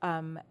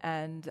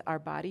 and our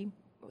body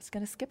was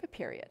going to skip a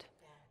period.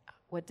 Yeah.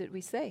 What did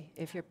we say?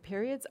 If your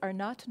periods are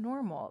not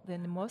normal,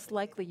 then most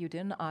likely you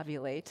didn't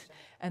ovulate,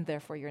 and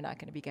therefore you're not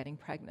going to be getting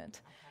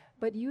pregnant.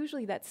 But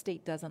usually that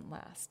state doesn't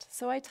last.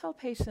 So I tell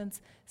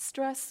patients,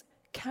 stress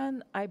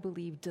can, I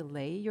believe,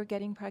 delay your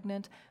getting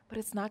pregnant, but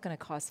it's not going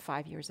to cause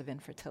 5 years of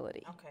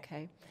infertility.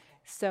 Okay.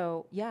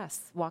 So,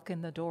 yes, walk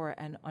in the door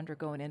and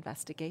undergo an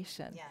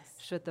investigation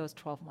should those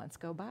 12 months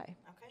go by.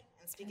 Okay.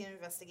 And speaking of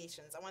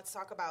investigations, I want to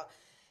talk about,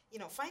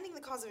 finding the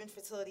cause of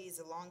infertility is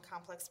a long,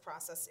 complex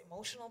process,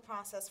 emotional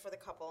process for the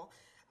couple.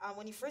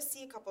 When you first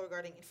see a couple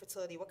regarding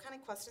infertility, what kind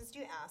of questions do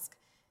you ask?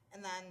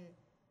 And then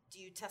do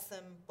you test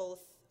them both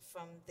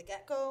from the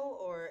get-go,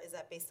 or is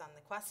that based on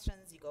the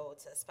questions? You go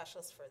to a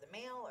specialist for the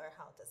male, or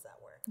how does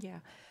that work? Yeah.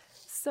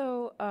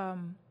 So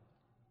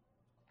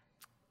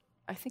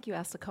I think you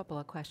asked a couple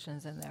of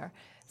questions in there.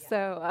 Yeah.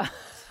 So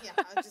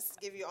I'll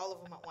just give you all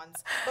of them at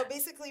once. But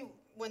basically,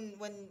 when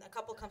a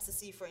couple comes to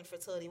see you for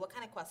infertility, what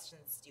kind of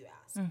questions do you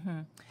ask?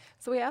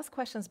 So we ask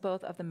questions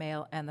both of the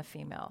male and the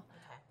female.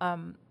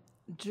 Okay.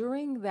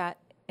 During that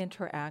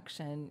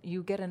interaction,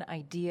 you get an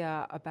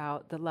idea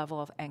about the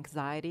level of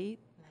anxiety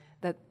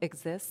that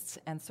exists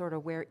and sort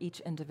of where each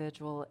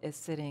individual is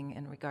sitting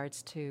in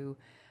regards to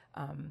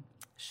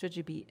should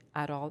you be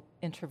at all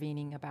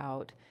intervening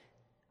about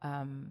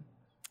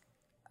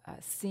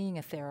seeing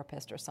a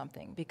therapist or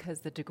something, because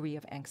the degree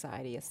of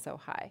anxiety is so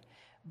high.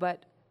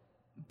 But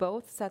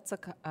both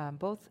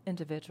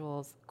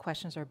individuals'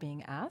 questions are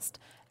being asked,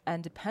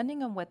 and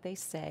depending on what they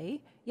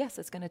say, yes,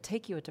 it's going to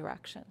take you a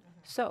direction.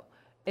 So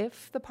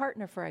if the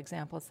partner, for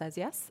example, says,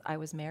 yes, I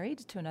was married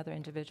to another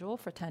individual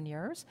for 10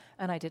 years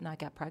and I did not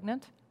get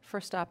pregnant,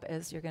 first step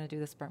is you're going to do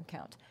the sperm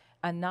count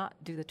and not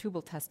do the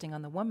tubal testing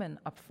on the woman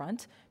up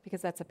front,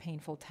 because that's a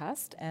painful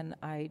test, and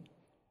I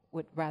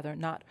would rather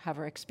not have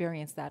her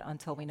experience that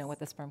until we know what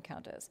the sperm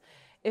count is.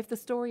 If the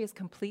story is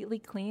completely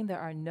clean, there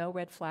are no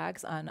red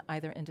flags on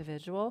either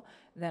individual,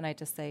 then I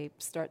just say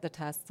start the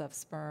tests of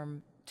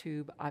sperm,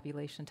 tube,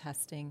 ovulation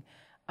testing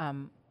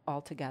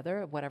all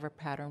together, whatever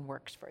pattern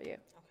works for you.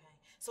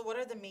 So what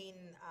are the main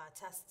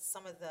tests,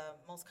 some of the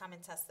most common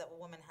tests that a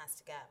woman has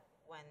to get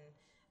when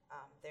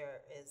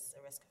there is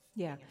a risk of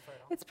being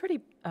infertile? It's pretty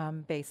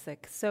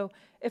basic. So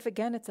if,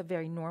 again, it's a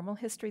very normal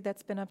history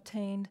that's been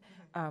obtained,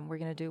 we're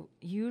going to do,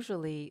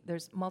 usually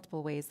there's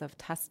multiple ways of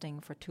testing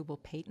for tubal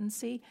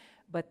patency,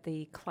 but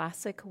the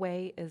classic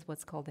way is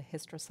what's called a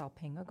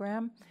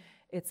hysterosalpingogram.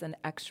 It's an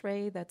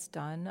X-ray that's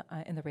done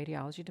in the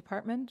radiology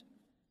department.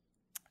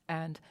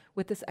 And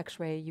with this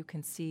X-ray, you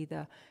can see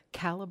the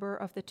caliber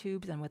of the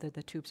tubes and whether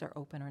the tubes are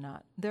open or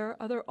not. There are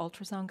other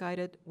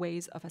ultrasound-guided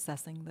ways of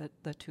assessing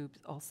the tubes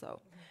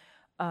also.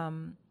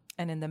 And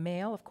in the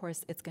male, of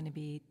course, it's going to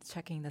be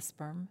checking the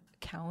sperm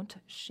count,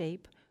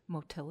 shape,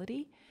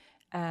 motility.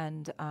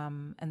 And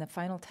the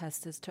final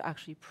test is to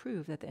actually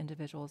prove that the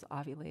individual is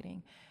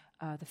ovulating,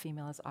 the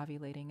female is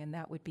ovulating. And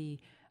that would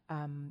be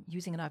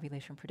using an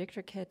ovulation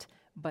predictor kit,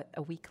 but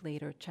a week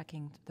later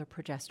checking the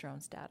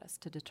progesterone status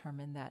to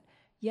determine that,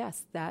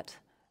 yes, that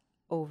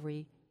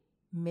ovary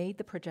made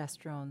the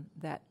progesterone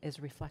that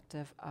is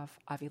reflective of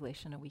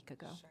ovulation a week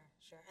ago.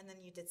 Sure. And then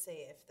you did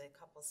say if the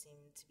couple seem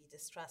to be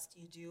distressed,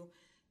 you do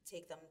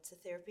take them to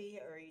therapy,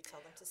 or you tell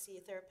them to see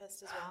a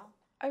therapist as well?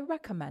 I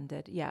recommend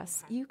it,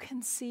 yes. Okay. You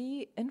can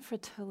see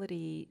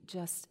infertility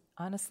just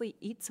honestly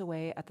eats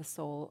away at the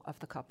soul of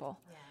the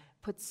couple, Yeah.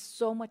 puts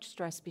so much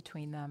stress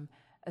between them,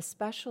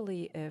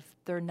 especially if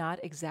they're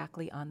not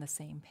exactly on the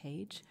same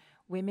page.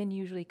 Women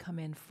usually come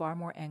in far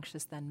more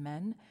anxious than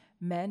men.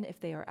 Men, if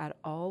they are at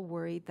all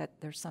worried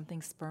that there's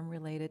something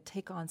sperm-related,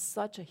 take on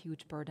such a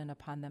huge burden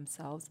upon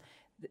themselves.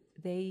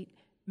 They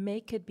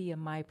make it be a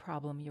my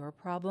problem, your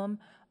problem,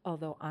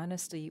 although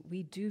honestly,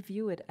 we do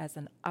view it as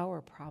an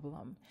our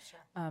problem.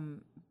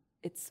 Sure.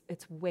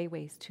 It's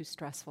way too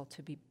stressful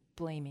to be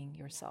blaming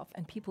yourself,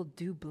 and people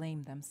do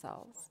blame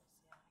themselves.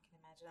 Yeah, I can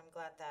imagine. I'm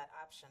glad that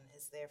option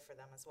is there for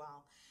them as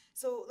well.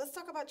 So let's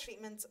talk about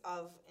treatment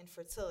of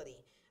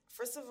infertility.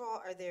 First of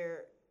all, are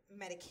there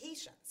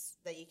medications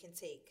that you can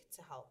take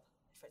to help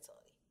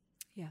fertility?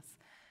 Yes.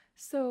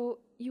 So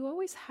you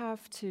always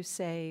have to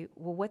say,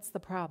 well, what's the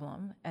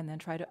problem? And then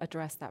try to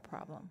address that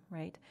problem,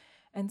 right?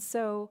 And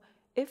so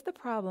if the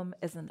problem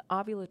is an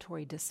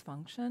ovulatory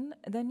dysfunction,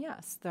 then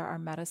yes, there are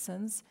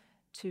medicines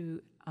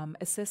to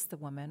assist the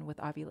woman with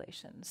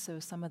ovulation. So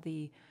some of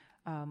the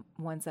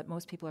ones that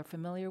most people are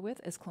familiar with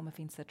is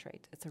clomiphene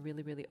citrate. It's a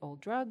really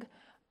old drug.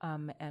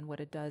 And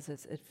what it does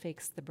is it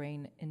fakes the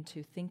brain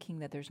into thinking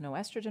that there's no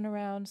estrogen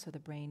around, so the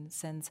brain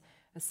sends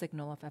a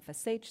signal of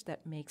FSH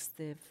that makes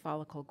the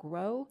follicle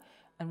grow.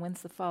 And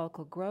once the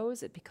follicle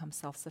grows, it becomes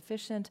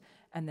self-sufficient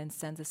and then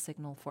sends a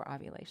signal for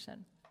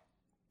ovulation.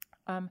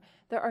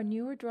 There are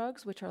newer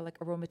drugs, which are like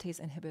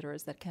aromatase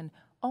inhibitors, that can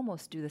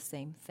almost do the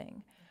same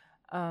thing,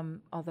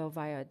 although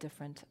via a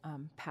different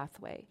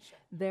pathway. Sure.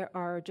 There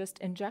are just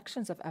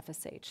injections of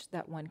FSH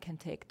that one can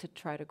take to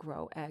try to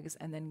grow eggs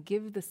and then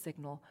give the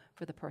signal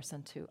for the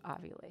person to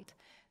ovulate.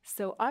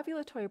 So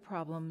ovulatory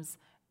problems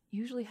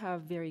usually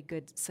have very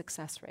good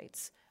success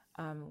rates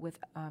with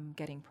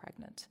getting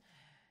pregnant.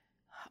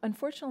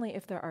 Unfortunately,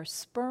 if there are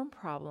sperm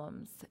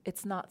problems,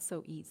 it's not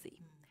so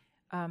easy.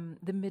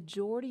 The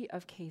majority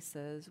of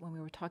cases, when we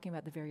were talking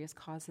about the various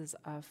causes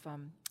of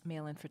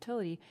male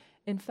infertility,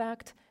 in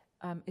fact,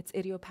 it's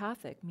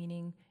idiopathic,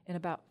 meaning in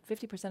about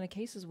 50% of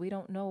cases, we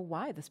don't know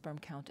why the sperm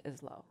count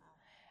is low.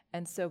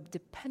 And so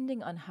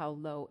depending on how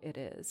low it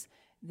is,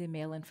 the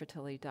male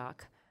infertility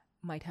doc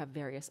might have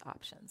various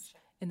options.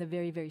 Sure. In the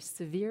very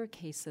severe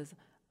cases,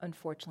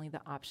 unfortunately,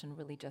 the option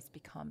really just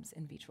becomes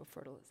in vitro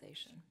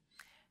fertilization.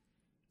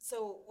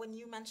 So when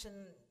you mention,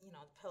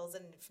 pills,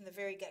 and from the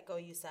very get-go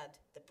you said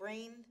the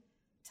brain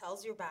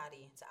tells your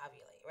body to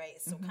ovulate,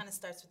 right? So it kind of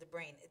starts with the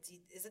brain.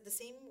 Is it the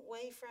same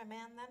way for a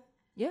man then?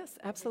 Yes,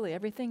 absolutely.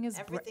 Everything is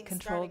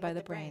controlled by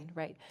the brain,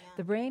 right? Yeah.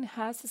 The brain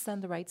has to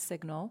send the right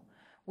signal,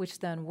 which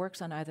then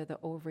works on either the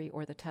ovary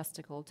or the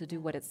testicle to do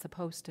what it's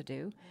supposed to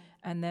do.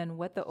 And then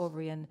what the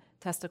ovary and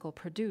testicle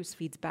produce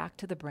feeds back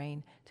to the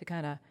brain to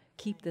kind of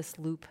keep this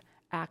loop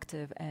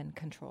active and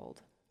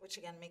controlled. Which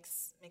again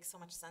makes so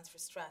much sense for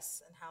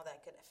stress and how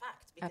that could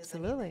affect. Because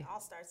Absolutely. it all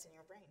starts in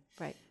your brain.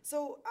 Right.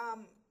 So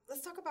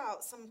let's talk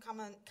about some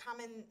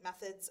common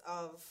methods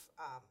of,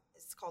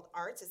 it's called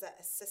ART, is that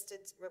assisted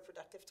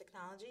reproductive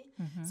technology?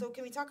 Mm-hmm. So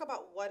can we talk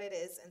about what it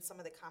is and some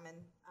of the common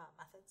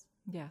methods?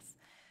 Yes.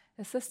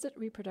 Assisted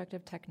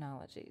reproductive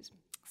technologies.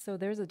 So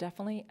there's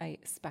definitely a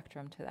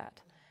spectrum to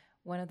that.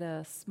 One of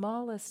the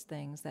smallest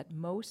things that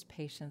most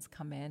patients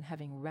come in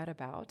having read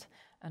about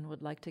and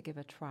would like to give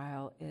a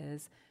trial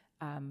is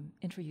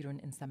intrauterine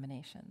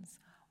inseminations.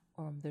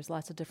 There's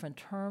lots of different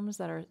terms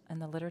that are in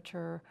the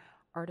literature: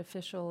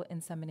 artificial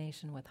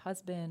insemination with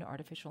husband,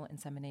 artificial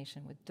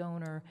insemination with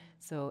donor,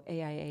 so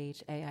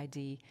AIH,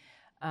 AID,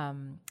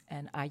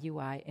 and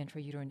IUI,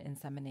 intrauterine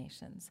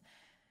inseminations.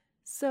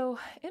 So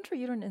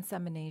intrauterine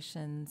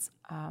inseminations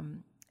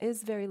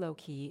is very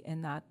low-key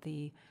in that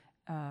the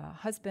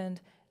husband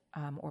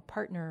or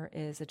partner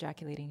is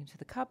ejaculating into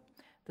the cup.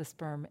 The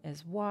sperm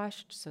is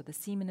washed, so the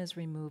semen is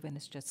removed, and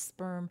it's just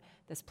sperm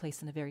that's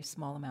placed in a very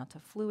small amount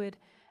of fluid.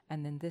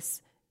 And then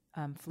this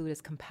fluid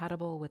is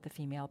compatible with the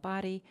female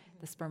body.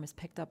 The sperm is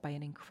picked up by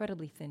an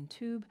incredibly thin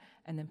tube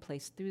and then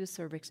placed through the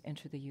cervix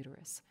into the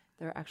uterus.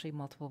 There are actually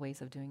multiple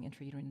ways of doing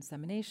intrauterine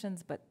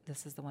inseminations, but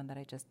this is the one that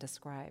I just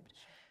described.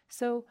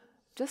 So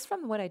just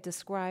from what I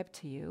described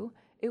to you,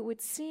 it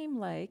would seem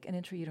like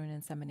an intrauterine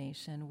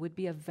insemination would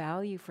be of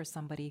value for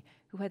somebody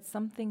who had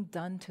something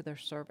done to their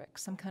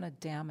cervix, some kind of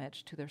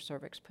damage to their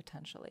cervix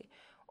potentially.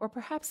 Or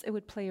perhaps it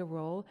would play a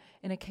role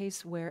in a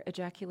case where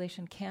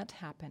ejaculation can't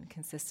happen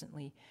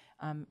consistently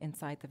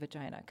inside the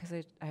vagina,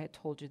 because I had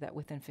told you that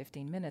within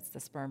 15 minutes the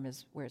sperm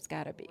is where it's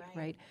got to be,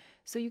 right?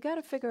 So you got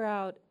to figure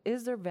out,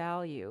 is there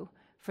value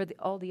for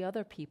all the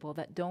other people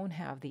that don't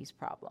have these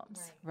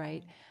problems,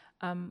 right?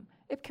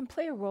 It can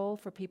play a role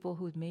for people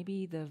who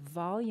maybe the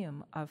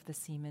volume of the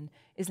semen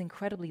is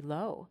incredibly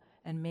low,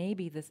 and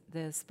maybe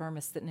the sperm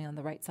is sitting on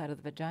the right side of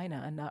the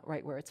vagina and not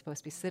right where it's supposed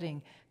to be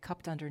sitting,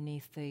 cupped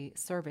underneath the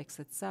cervix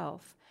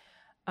itself.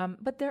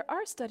 But there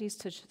are studies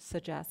to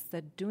suggest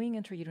that doing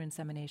intrauterine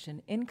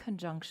insemination in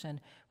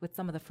conjunction with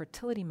some of the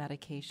fertility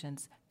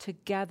medications,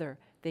 together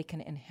they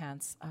can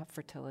enhance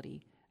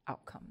fertility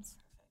outcomes.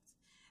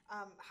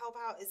 How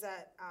about, is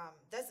that,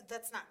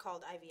 that's not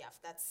called IVF,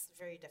 that's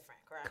very different,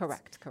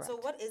 correct? Correct. So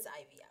what is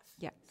IVF?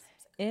 Yeah.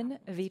 In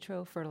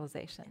vitro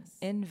fertilization,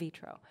 in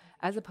vitro,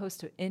 as opposed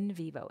to in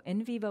vivo.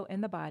 In vivo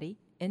in the body,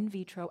 in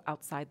vitro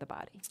outside the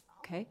body,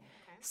 okay?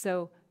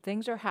 So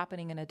things are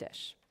happening in a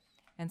dish.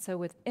 And so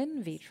with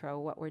in vitro,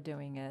 what we're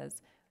doing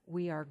is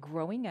we are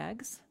growing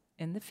eggs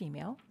in the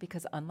female,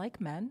 because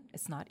unlike men,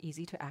 it's not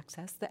easy to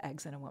access the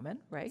eggs in a woman,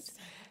 right?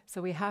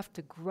 So we have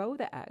to grow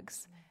the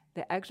eggs.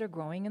 The eggs are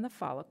growing in the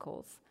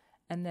follicles.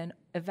 And then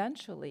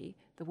eventually,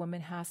 the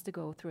woman has to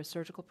go through a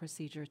surgical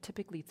procedure,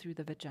 typically through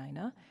the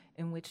vagina,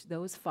 in which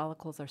those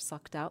follicles are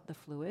sucked out, the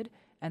fluid,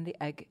 and the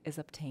egg is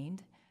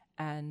obtained.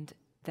 And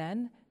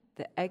then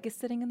the egg is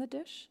sitting in the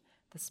dish.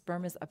 The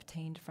sperm is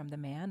obtained from the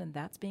man, and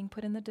that's being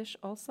put in the dish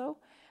also.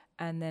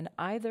 And then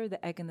either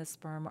the egg and the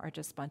sperm are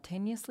just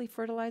spontaneously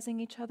fertilizing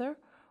each other,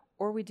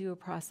 or we do a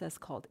process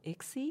called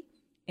ICSI,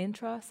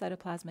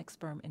 intracytoplasmic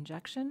sperm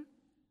injection,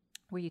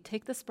 where you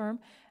take the sperm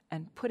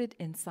and put it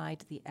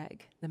inside the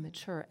egg, the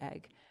mature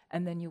egg,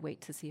 and then you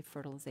wait to see if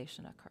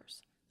fertilization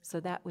occurs. So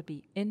that would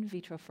be in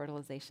vitro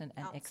fertilization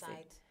and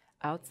ICSI.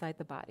 Outside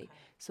the body.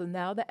 So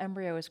now the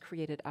embryo is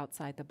created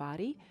outside the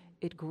body.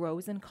 It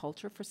grows in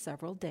culture for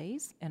several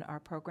days. In our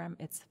program,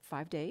 it's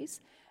 5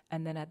 days.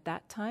 And then at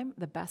that time,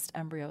 the best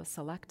embryo is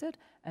selected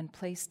and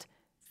placed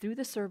through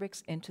the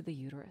cervix into the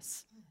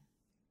uterus.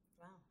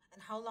 Wow.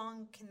 And how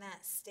long can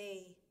that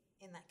stay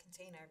in that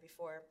container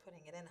before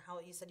putting it in?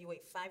 You said you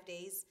wait 5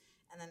 days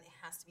and then it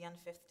has to be on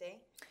the 5th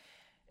day?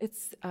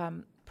 It's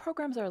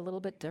programs are a little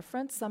bit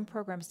different. Some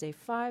programs day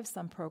 5,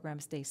 some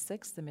programs day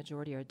 6. The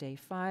majority are day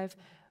 5.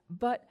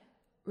 But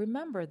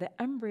remember, the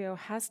embryo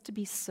has to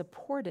be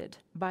supported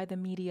by the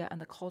media and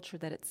the culture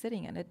that it's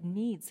sitting in. It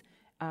needs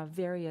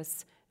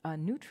various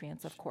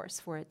nutrients, of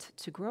course, for it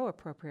to grow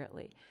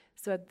appropriately.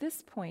 So at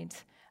this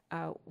point,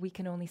 we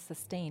can only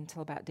sustain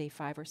till about day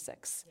 5 or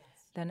 6. Yes.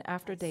 Then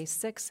after day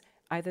 6,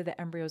 either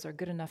the embryos are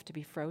good enough to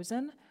be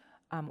frozen,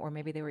 or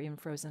maybe they were even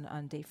frozen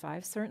on day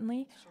 5,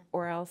 certainly,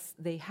 or else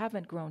they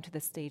haven't grown to the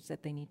stage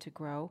that they need to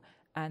grow,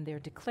 and they're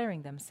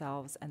declaring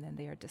themselves, and then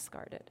they are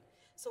discarded.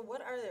 So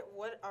what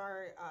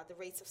are the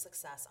rates of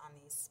success on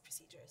these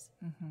procedures?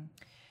 Mm-hmm.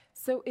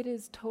 So it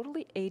is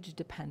totally age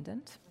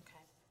dependent.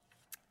 Okay.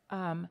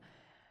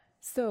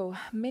 So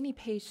many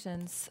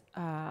patients,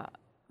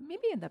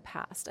 maybe in the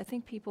past, I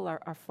think people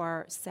are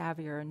far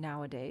savvier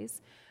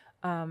nowadays,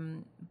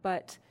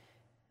 but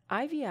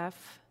IVF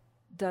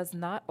does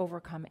not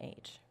overcome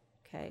age,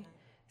 okay?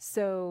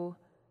 So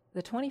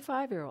the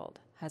 25-year-old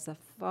has a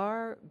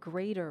far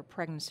greater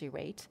pregnancy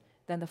rate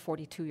than the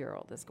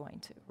 42-year-old is going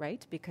to,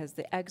 right? Because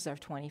the eggs are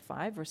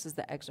 25 versus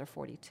the eggs are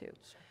 42. Sure.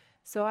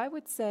 So I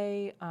would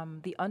say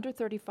the under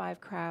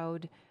 35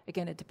 crowd,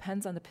 again, it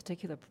depends on the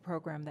particular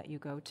program that you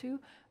go to,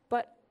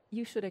 but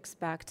you should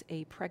expect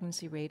a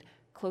pregnancy rate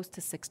close to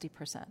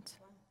 60%,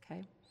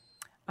 okay?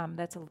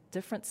 That's a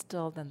different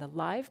still than the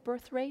live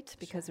birth rate,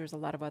 because there's a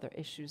lot of other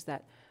issues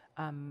that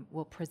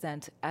will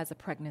present as a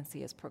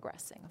pregnancy is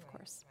progressing, of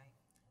course. Right.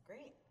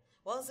 Great.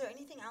 Well, is there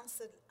anything else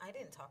that I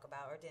didn't talk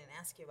about or didn't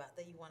ask you about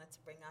that you wanted to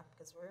bring up,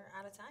 because we're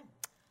out of time?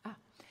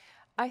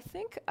 I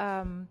think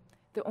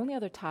the only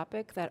other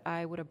topic that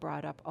I would have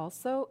brought up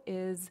also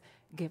is,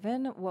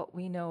 given what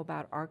we know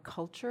about our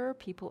culture,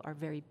 people are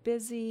very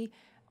busy.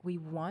 We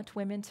want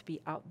women to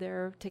be out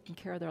there taking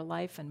care of their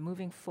life and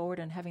moving forward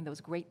and having those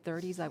great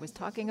 30s I was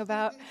talking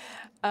about.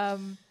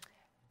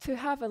 To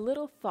have a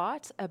little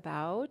thought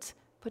about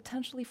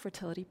potentially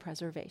fertility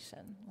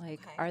preservation.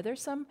 Are there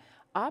some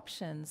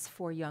options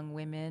for young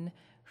women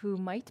who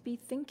might be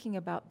thinking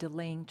about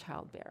delaying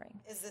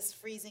childbearing? Is this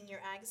freezing your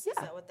eggs? Yeah, is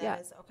that what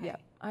that is? Okay. Yeah.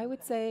 I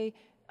would say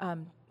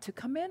to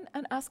come in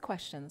and ask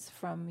questions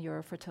from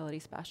your fertility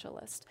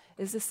specialist.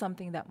 Is this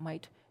something that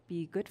might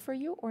be good for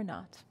you or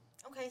not?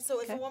 Okay, so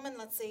if a woman,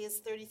 let's say, is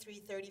 33,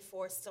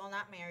 34, still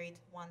not married,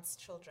 wants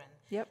children,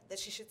 that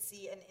she should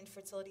see an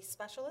infertility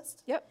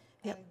specialist?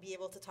 And be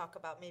able to talk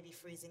about maybe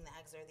freezing the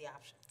eggs or the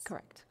options?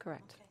 Correct. Okay,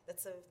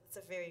 that's a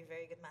very,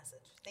 very good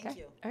message. Thank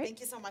you. All right. Thank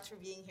you so much for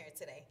being here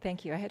today.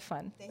 Thank you. I had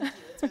fun. Thank you.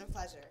 It's been a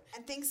pleasure.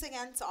 And thanks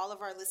again to all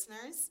of our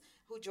listeners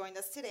who joined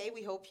us today.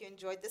 We hope you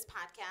enjoyed this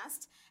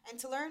podcast. And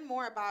to learn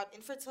more about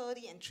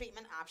infertility and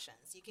treatment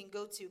options, you can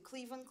go to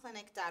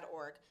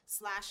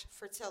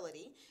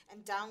clevelandclinic.org/fertility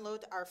and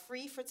download our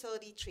free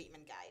fertility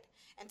treatment guide.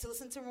 And to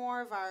listen to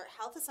more of our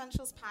Health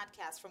Essentials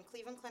podcast from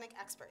Cleveland Clinic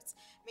experts,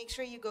 make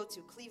sure you go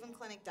to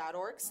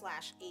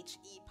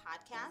clevelandclinic.org/HE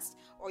podcast,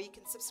 or you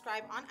can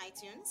subscribe on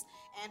iTunes.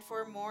 And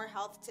for more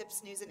health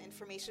tips, news, and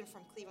information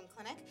from Cleveland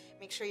Clinic,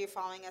 make sure you're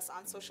following us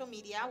on social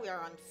media. We are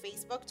on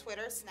Facebook,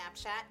 Twitter,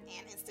 Snapchat,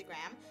 and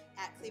Instagram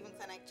at Cleveland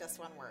Clinic, just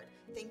one word.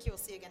 Thank you. We'll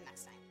see you again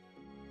next time.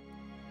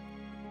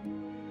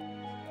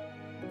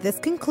 This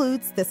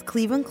concludes this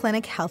Cleveland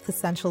Clinic Health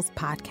Essentials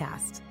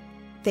podcast.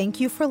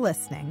 Thank you for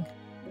listening.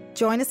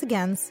 Join us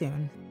again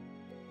soon.